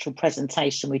the actual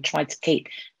presentation. We tried to keep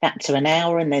that to an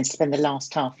hour and then spend the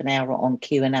last half an hour on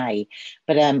Q&A.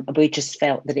 But we just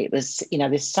felt that it was, you know,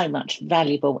 there's so much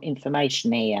valuable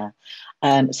information here.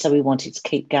 So we wanted to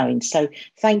keep going. So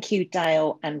thank you,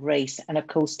 Dale and Reese, and of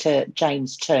course to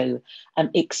James too.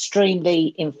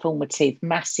 Extremely informative,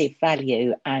 massive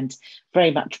value, and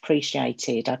very much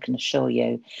appreciated, I can assure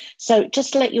you. So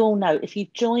just to let you all know, if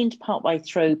you've joined partway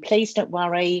through, please don't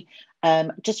worry.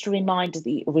 Just a reminder that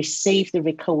you receive the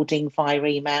recording via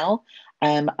email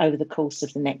over the course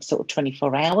of the next sort of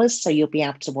 24 hours. So you'll be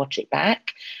able to watch it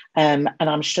back. And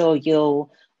I'm sure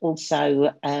you'll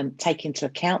also take into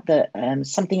account that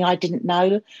something I didn't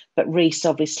know, but Reese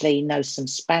obviously knows some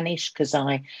Spanish, because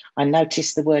I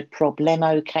noticed the word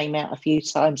problemo came out a few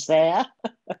times there.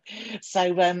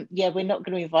 So yeah, we're not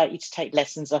going to invite you to take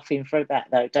lessons off him for that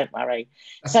though, don't worry.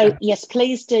 So yes,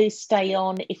 please do stay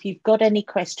on. If you've got any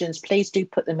questions, please do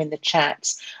put them in the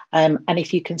chat, and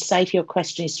if you can save your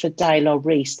questions for Dale or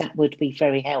Reese, that would be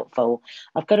very helpful.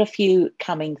 I've got a few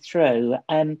coming through.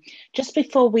 Just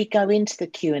before we go into the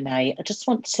Q&A, I just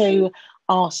want to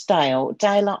ask Dale.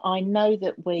 Dale, I know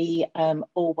that we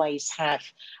always have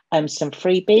some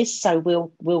freebies, so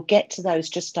we'll get to those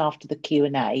just after the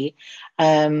Q&A.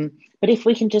 But if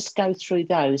we can just go through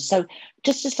those. So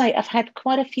just to say, I've had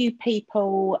quite a few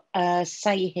people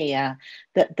say here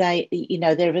that they,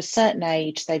 they're of a certain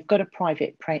age, they've got a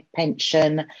private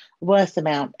pension worth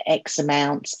amount, X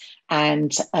amount,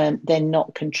 and they're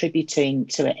not contributing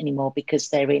to it anymore because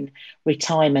they're in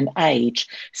retirement age.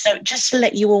 So just to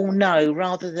let you all know,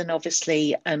 rather than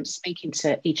obviously speaking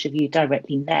to each of you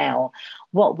directly now,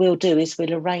 what we'll do is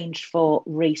we'll arrange for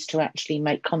Reece to actually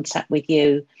make contact with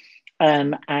you,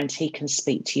 and he can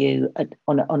speak to you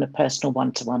on a personal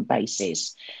one-to-one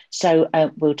basis. So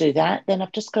we'll do that. Then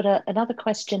I've just got another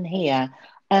question here.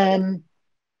 Are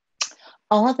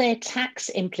there tax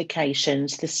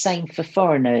implications the same for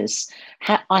foreigners?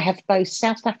 I have both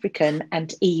South African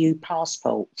and EU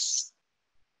passports.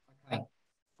 Okay,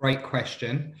 great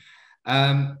question.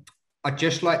 I'd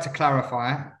just like to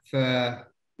clarify for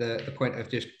the point of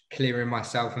just clearing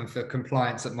myself and for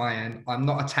compliance at my end, I'm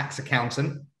not a tax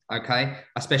accountant. Okay,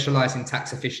 I specialize in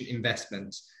tax efficient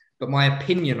investments, but my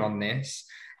opinion on this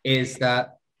is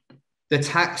that the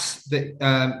tax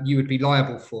that you would be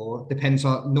liable for depends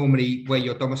on normally where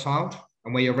you're domiciled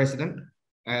and where you're resident.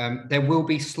 There will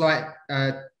be slight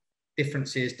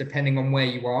differences depending on where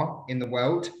you are in the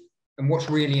world. And what's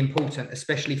really important,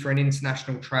 especially for an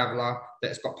international traveler that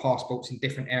has got passports in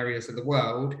different areas of the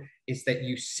world, is that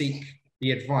you seek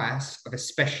the advice of a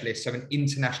specialist, so an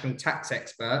international tax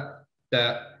expert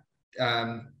that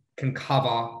can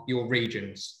cover your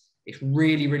regions. It's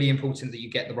really, really important that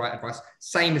you get the right advice.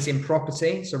 Same as in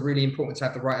property. So really important to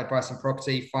have the right advice in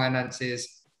property,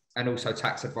 finances, and also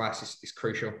tax advice is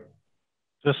crucial.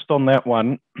 Just on that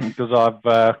one, because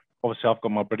obviously I've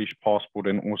got my British passport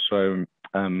and also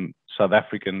South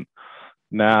African.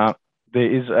 Now,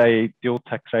 there is a dual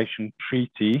taxation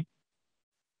treaty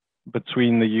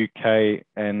between the UK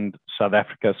and South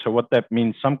Africa. So what that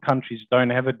means, some countries don't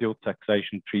have a dual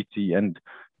taxation treaty and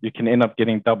you can end up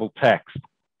getting double taxed.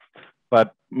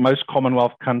 But most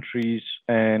Commonwealth countries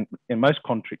and in most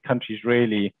countries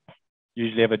really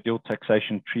usually have a dual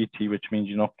taxation treaty, which means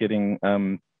you're not getting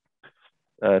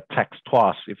taxed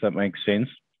twice, if that makes sense.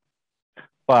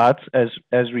 But as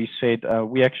we said,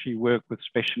 we actually work with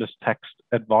specialist tax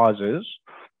advisors,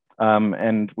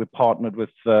 and we're partnered with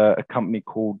a company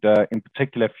called, in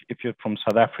particular, if you're from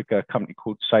South Africa, a company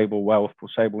called Sable Wealth or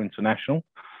Sable International.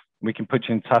 We can put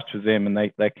you in touch with them and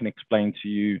they can explain to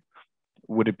you,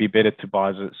 would it be better to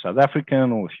buy as a South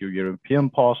African or if you're European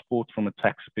passport from a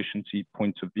tax efficiency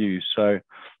point of view. So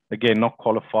again, not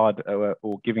qualified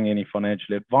or giving any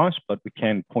financial advice, but we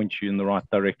can point you in the right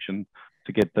direction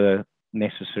to get the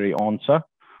necessary answer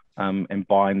and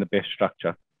buy in the best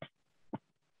structure.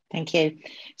 Thank you.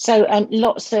 So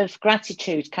lots of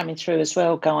gratitude coming through as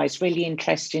well, guys. Really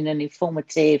interesting and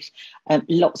informative.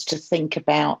 Lots to think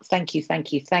about. Thank you,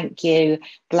 thank you, thank you.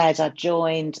 Glad I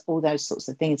joined. All those sorts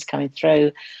of things coming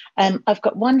through. I've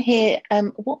got one here.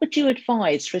 What would you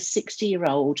advise for a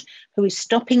 60-year-old who is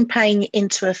stopping paying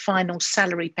into a final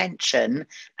salary pension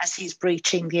as he's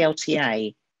breaching the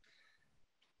LTA?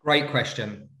 Great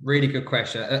question. Really good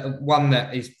question. One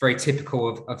that is very typical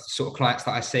of the sort of clients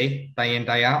that I see day in,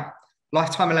 day out.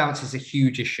 Lifetime allowance is a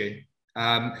huge issue.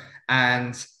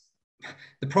 And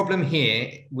the problem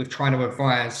here with trying to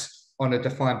advise on a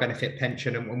defined benefit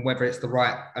pension and whether it's the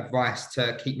right advice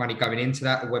to keep money going into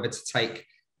that or whether to take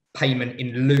payment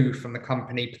in lieu from the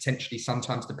company, potentially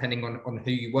sometimes depending on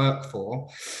who you work for,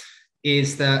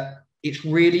 is that it's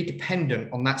really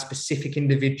dependent on that specific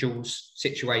individual's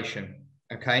situation.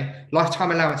 Okay,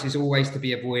 lifetime allowance is always to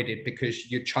be avoided because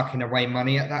you're chucking away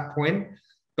money at that point.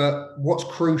 But what's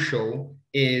crucial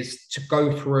is to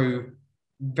go through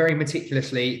very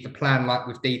meticulously the plan like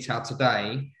we've detailed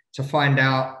today to find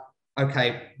out,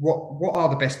 okay, what are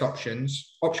the best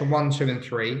options? Option 1, 2, and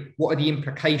 3. What are the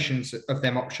implications of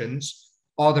them options?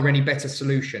 Are there any better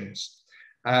solutions?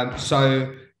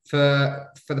 So for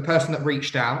the person that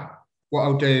reached out, what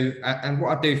I'll do, and what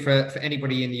I'll do for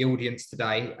anybody in the audience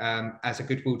today, as a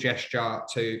goodwill gesture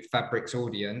to Fabrik's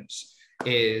audience,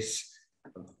 is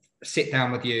sit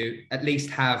down with you, at least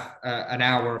have an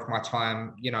hour of my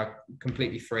time,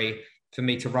 completely free for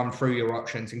me to run through your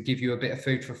options and give you a bit of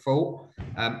food for thought.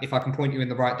 If I can point you in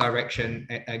the right direction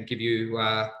and give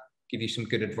you some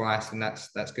good advice, then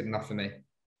that's good enough for me.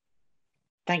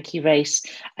 Thank you, Reece.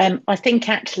 I think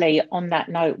actually on that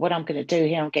note, what I'm going to do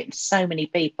here, I'm getting so many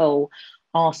people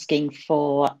asking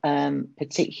for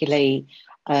particularly,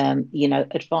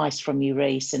 advice from you,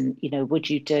 Reece, and, would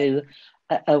you do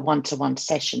a one-to-one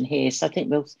session here? So I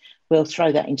think we'll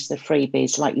throw that into the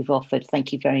freebies like you've offered.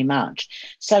 Thank you very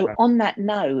much. So on that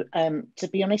note, to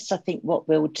be honest, I think what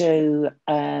we'll do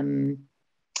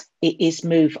is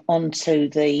move on to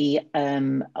the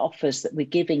offers that we're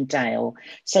giving, Dale.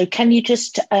 So can you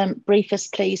just brief us,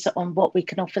 please, on what we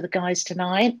can offer the guys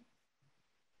tonight?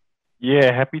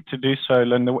 Yeah, happy to do so,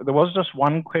 Lynn. There was just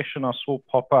one question I saw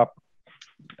pop up.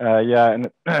 And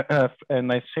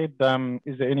they said,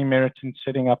 is there any merit in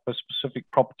setting up a specific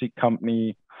property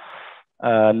company,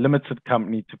 limited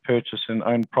company, to purchase and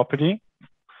own property?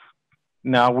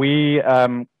 Now, we've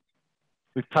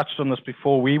touched on this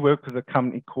before. We work with a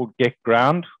company called Get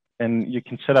Ground, and you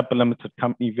can set up a limited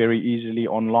company very easily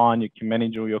online. You can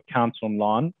manage all your accounts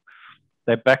online.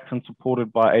 They're backed and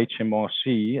supported by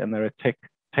HMRC, and they're a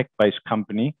tech-based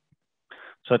company.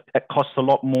 So it costs a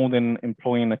lot more than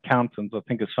employing accountants. I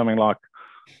think it's something like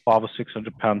 £500 or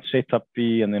 £600 setup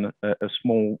fee, and then a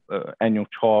small annual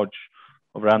charge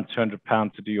of around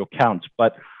 £200 to do your accounts.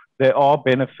 But there are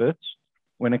benefits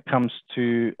when it comes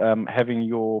to having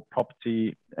your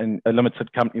property in a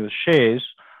limited company with shares.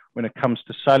 When it comes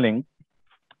to selling,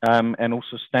 and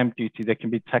also stamp duty, there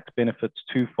can be tax benefits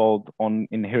twofold on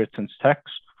inheritance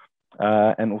tax,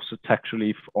 and also tax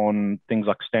relief on things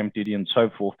like stamp duty and so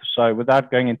forth. So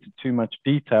without going into too much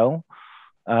detail,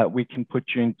 we can put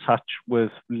you in touch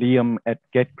with Liam at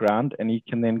GetGround, and he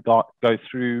can then go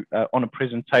through on a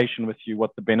presentation with you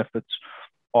what the benefits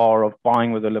are of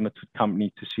buying with a limited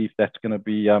company, to see if that's going to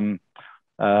be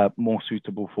more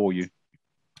suitable for you.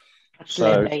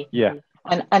 Absolutely. So, yeah.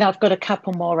 And I've got a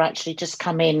couple more actually just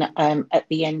come in at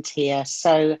the end here.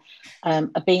 So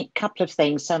a couple of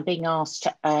things. So I'm being asked,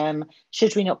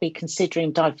 should we not be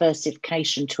considering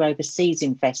diversification to overseas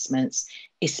investments,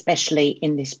 especially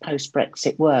in this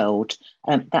post-Brexit world?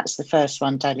 That's the first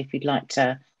one, Dale, if you'd like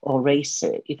to, or Reece,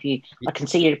 I can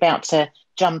see you're about to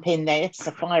jump in there,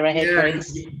 so fire ahead,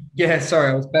 Reece. Yeah,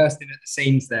 sorry, I was bursting at the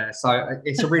seams there. So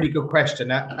it's a really good question,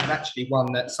 and actually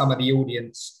one that some of the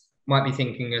audience might be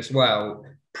thinking as well,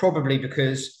 probably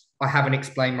because I haven't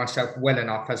explained myself well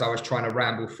enough as I was trying to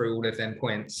ramble through all of them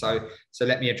points. So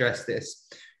let me address this.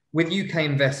 With UK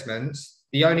investments,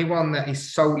 the only one that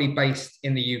is solely based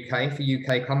in the UK for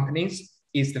UK companies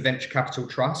is the Venture Capital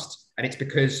Trust, and it's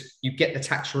because you get the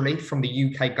tax relief from the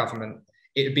UK government.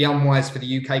 It would be unwise for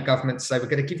the UK government to say, we're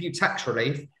going to give you tax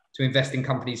relief to invest in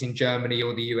companies in Germany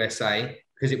or the USA,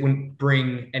 because it wouldn't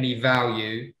bring any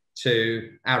value to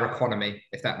our economy,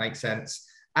 if that makes sense.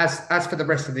 As for the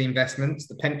rest of the investments,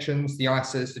 the pensions, the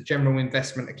ISAs, the general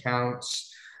investment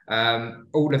accounts,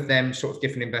 all of them sort of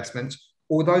different investments,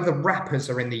 although the wrappers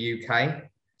are in the UK,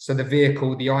 so the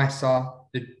vehicle, the ISA,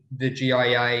 the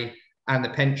GIA, and the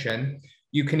pension,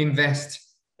 you can invest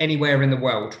anywhere in the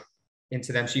world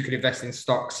into them. So you could invest in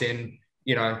stocks in,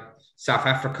 South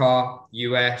Africa,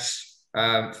 US,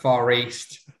 Far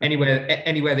East, anywhere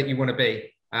that you want to be.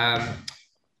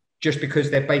 Just because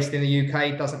they're based in the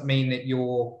UK doesn't mean that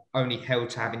you're only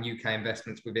held to having UK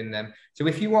investments within them. So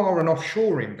if you are an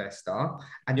offshore investor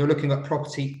and you're looking at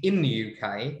property in the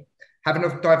UK, having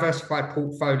a diversified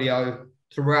portfolio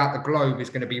throughout the globe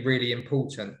is going to be really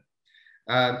important.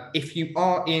 If you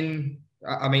are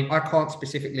I can't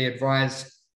specifically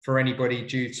advise for anybody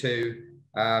due to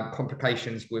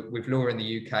complications with law in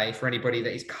the UK, for anybody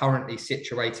that is currently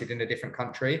situated in a different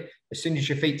country. As soon as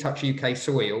your feet touch UK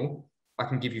soil, I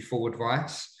can give you full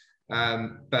advice.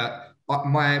 But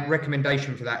my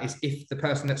recommendation for that is, if the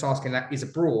person that's asking that is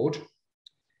abroad,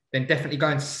 then definitely go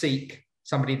and seek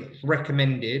somebody that's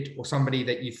recommended, or somebody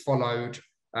that you've followed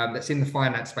that's in the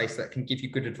finance space that can give you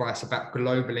good advice about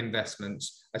global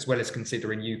investments, as well as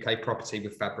considering UK property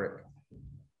with Fabrik.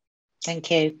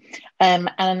 Thank you.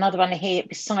 And another one here,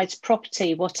 besides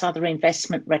property, what other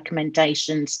investment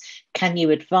recommendations can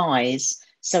you advise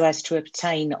so as to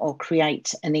obtain or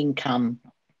create an income?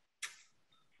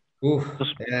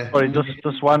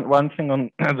 Just one thing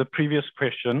on the previous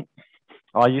question.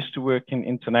 I used to work in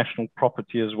international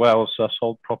property as well, so I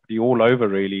sold property all over,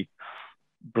 really.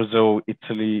 Brazil,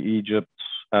 Italy, Egypt,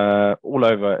 all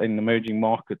over in emerging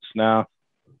markets. Now,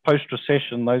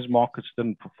 post-recession, those markets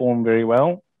didn't perform very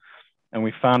well, and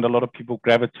we found a lot of people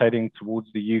gravitating towards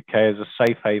the UK as a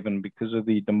safe haven because of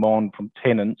the demand from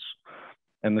tenants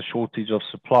and the shortage of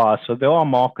supply. So there are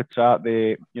markets out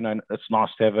there, it's nice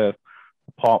to have a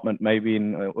apartment, maybe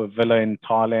in a villa in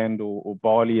Thailand or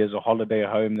Bali as a holiday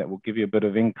home that will give you a bit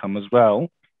of income as well.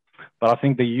 But I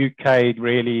think the UK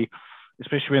really,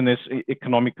 especially when there's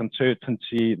economic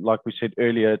uncertainty, like we said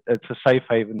earlier, it's a safe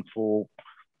haven for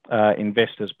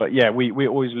investors. But yeah, we're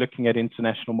always looking at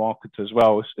international markets as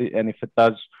well. And if it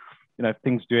does, if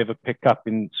things do ever pick up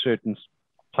in certain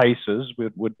places,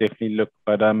 we'd definitely look,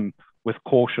 but with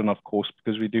caution, of course,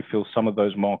 because we do feel some of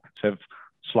those markets have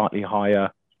slightly higher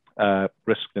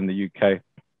risk than the UK.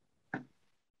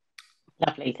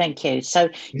 Lovely, thank you. So,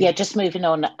 yeah, just moving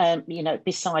on, you know,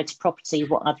 besides property,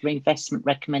 what other investment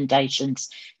recommendations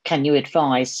can you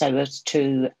advise so as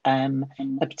to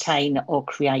obtain or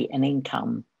create an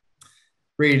income?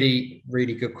 Really,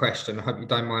 really good question. I hope you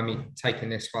don't mind me taking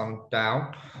this one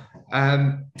down.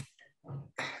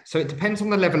 So it depends on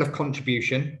the level of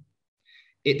contribution.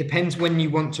 It depends when you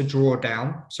want to draw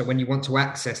down, so when you want to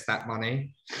access that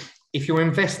money. If you're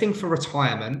investing for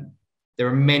retirement, there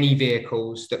are many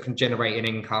vehicles that can generate an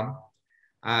income.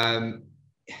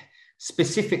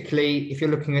 Specifically, if you're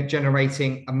looking at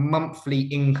generating a monthly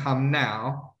income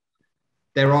now,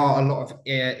 there are a lot of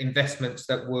investments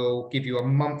that will give you a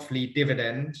monthly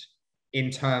dividend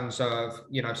in terms of,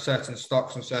 you know, certain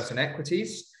stocks and certain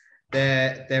equities.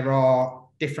 There are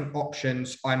different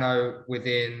options, I know,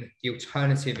 within the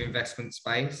alternative investment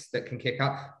space that can kick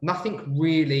up. Nothing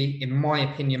really, in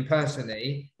my opinion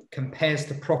personally, compares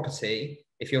to property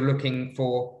if you're looking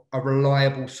for a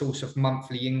reliable source of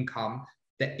monthly income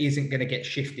that isn't going to get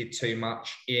shifted too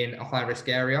much in a high risk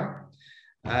area.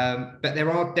 But there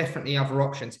are definitely other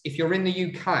options. If you're in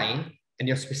the UK and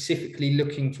you're specifically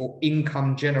looking for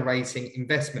income generating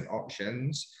investment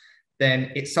options,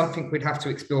 then it's something we'd have to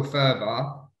explore further.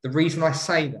 The reason I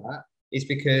say that is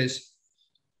because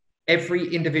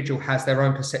every individual has their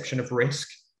own perception of risk.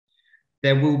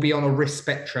 There will be on a risk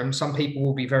spectrum. Some people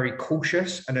will be very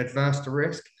cautious and adverse to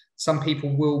risk. Some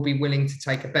people will be willing to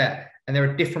take a bet. And there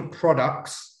are different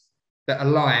products that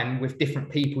align with different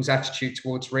people's attitude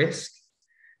towards risk.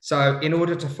 So in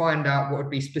order to find out what would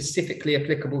be specifically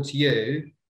applicable to you,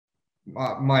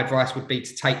 my advice would be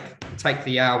to take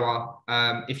the hour,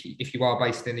 if you are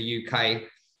based in the UK,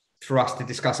 for us to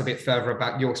discuss a bit further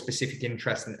about your specific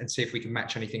interest and see if we can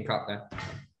match anything up there.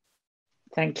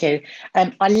 Thank you.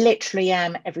 I literally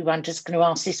am, everyone, just going to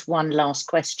ask this one last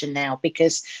question now,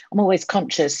 because I'm always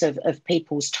conscious of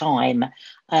people's time.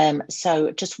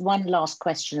 So just one last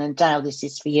question, and Dale, this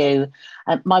is for you.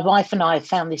 My wife and I have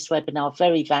found this webinar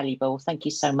very valuable. Thank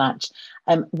you so much.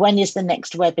 When is the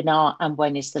next webinar, and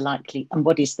what is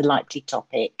the likely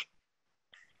topic?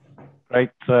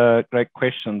 Great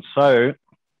question. So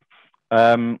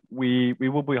we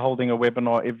will be holding a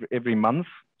webinar every month.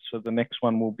 So the next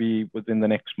one will be within the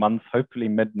next month, hopefully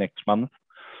mid next month.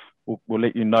 We'll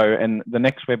let you know. And the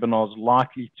next webinar is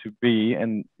likely to be,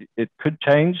 and it could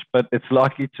change, but it's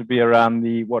likely to be around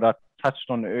what I touched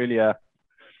on earlier,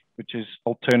 which is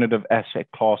alternative asset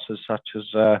classes such as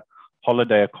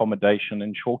holiday accommodation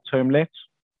and short-term lets.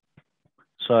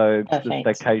 So the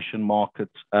staycation market,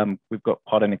 we've got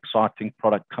quite an exciting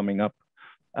product coming up,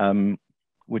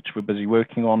 which we're busy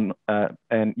working on.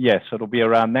 And yes, it'll be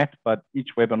around that, but each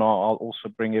webinar, I'll also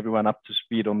bring everyone up to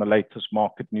speed on the latest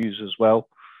market news as well.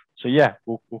 So yeah,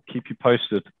 we'll keep you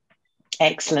posted.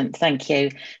 Excellent, thank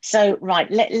you. So right,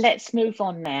 let's move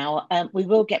on now. We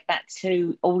will get back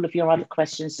to all of your other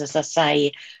questions, as I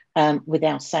say, with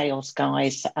our sales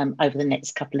guys over the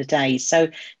next couple of days. So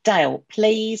Dale,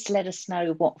 please let us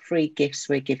know what free gifts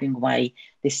we're giving away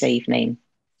this evening.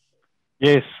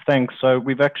 Yes, thanks. So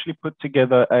we've actually put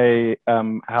together a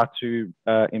how to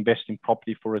invest in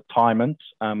property for retirement,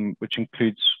 which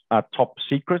includes our top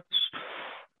secrets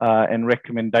and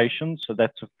recommendations. So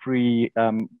that's a free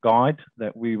guide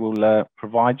that we will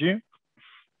provide you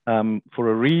for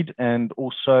a read. And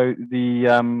also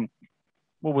the,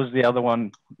 what was the other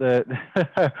one? So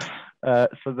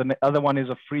the other one is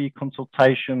a free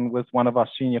consultation with one of our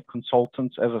senior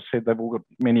consultants. As I said, they've all got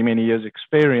many, many years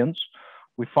experience.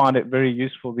 We find it very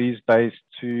useful these days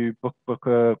to book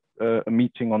a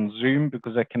meeting on Zoom,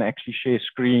 because they can actually share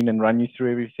screen and run you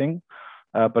through everything.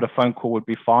 But a phone call would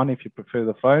be fine if you prefer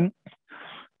the phone.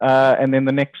 And then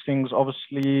the next things,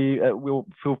 obviously, we'll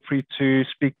feel free to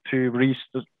speak to Reese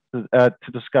to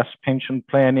discuss pension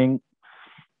planning.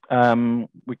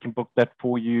 We can book that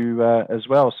for you as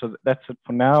well. So that's it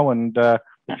for now. And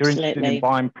if you're interested in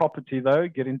buying property, though,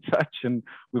 get in touch. And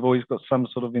we've always got some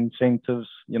sort of incentives.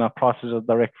 You know, prices are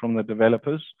direct from the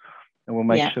developers, and we'll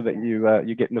make sure that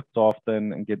you get looked after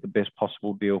and get the best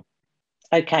possible deal.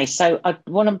 Okay, so I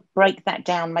want to break that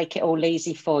down, make it all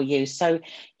easy for you. So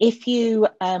if you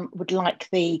would like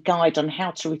the guide on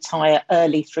how to retire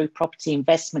early through property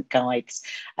investment guides,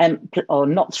 or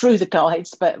not through the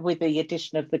guides, but with the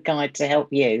addition of the guide to help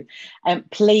you,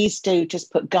 please do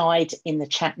just put guide in the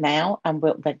chat now, and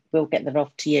we'll get that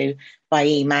off to you by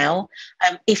email.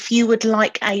 If you would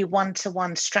like a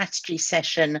one-to-one strategy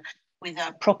session with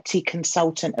a property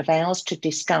consultant of ours to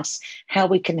discuss how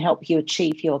we can help you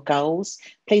achieve your goals,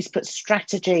 please put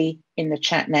strategy in the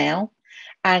chat now.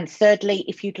 And thirdly,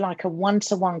 if you'd like a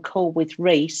one-to-one call with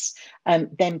Reese,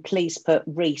 then please put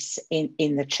Reese in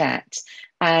the chat.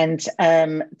 And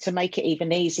to make it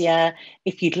even easier,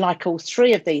 if you'd like all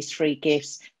 3 of these free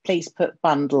gifts, please put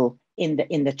bundle in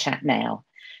the chat now.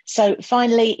 So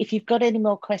finally, if you've got any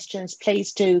more questions,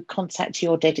 please do contact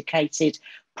your dedicated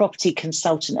property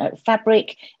consultant at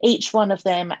Fabrik. Each one of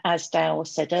them, as Dale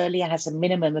said earlier, has a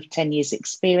minimum of 10 years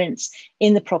experience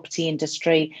in the property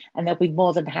industry, and they'll be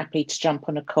more than happy to jump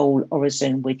on a call or a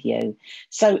Zoom with you.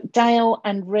 So Dale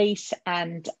and Reese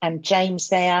and James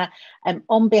there,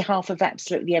 on behalf of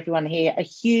absolutely everyone here, a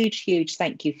huge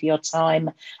thank you for your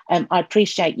time. I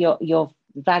appreciate your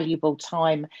valuable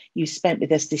time you spent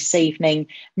with us this evening.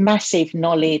 Massive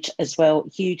knowledge as well,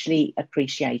 hugely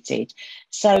appreciated.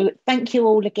 So thank you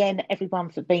all again, everyone,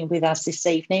 for being with us this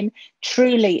evening.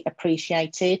 Truly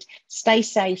appreciated. Stay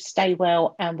safe, stay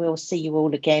well, and we'll see you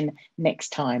all again next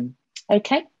time.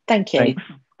 Okay, thank you.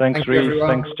 Thanks Reece.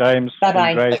 Thanks, James.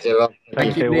 Bye-bye. Great.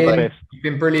 Thank you, all the best. You've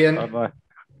been brilliant. Bye-bye.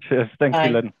 Cheers. Thank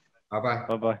you, Lynn. Bye-bye.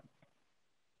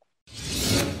 Bye-bye.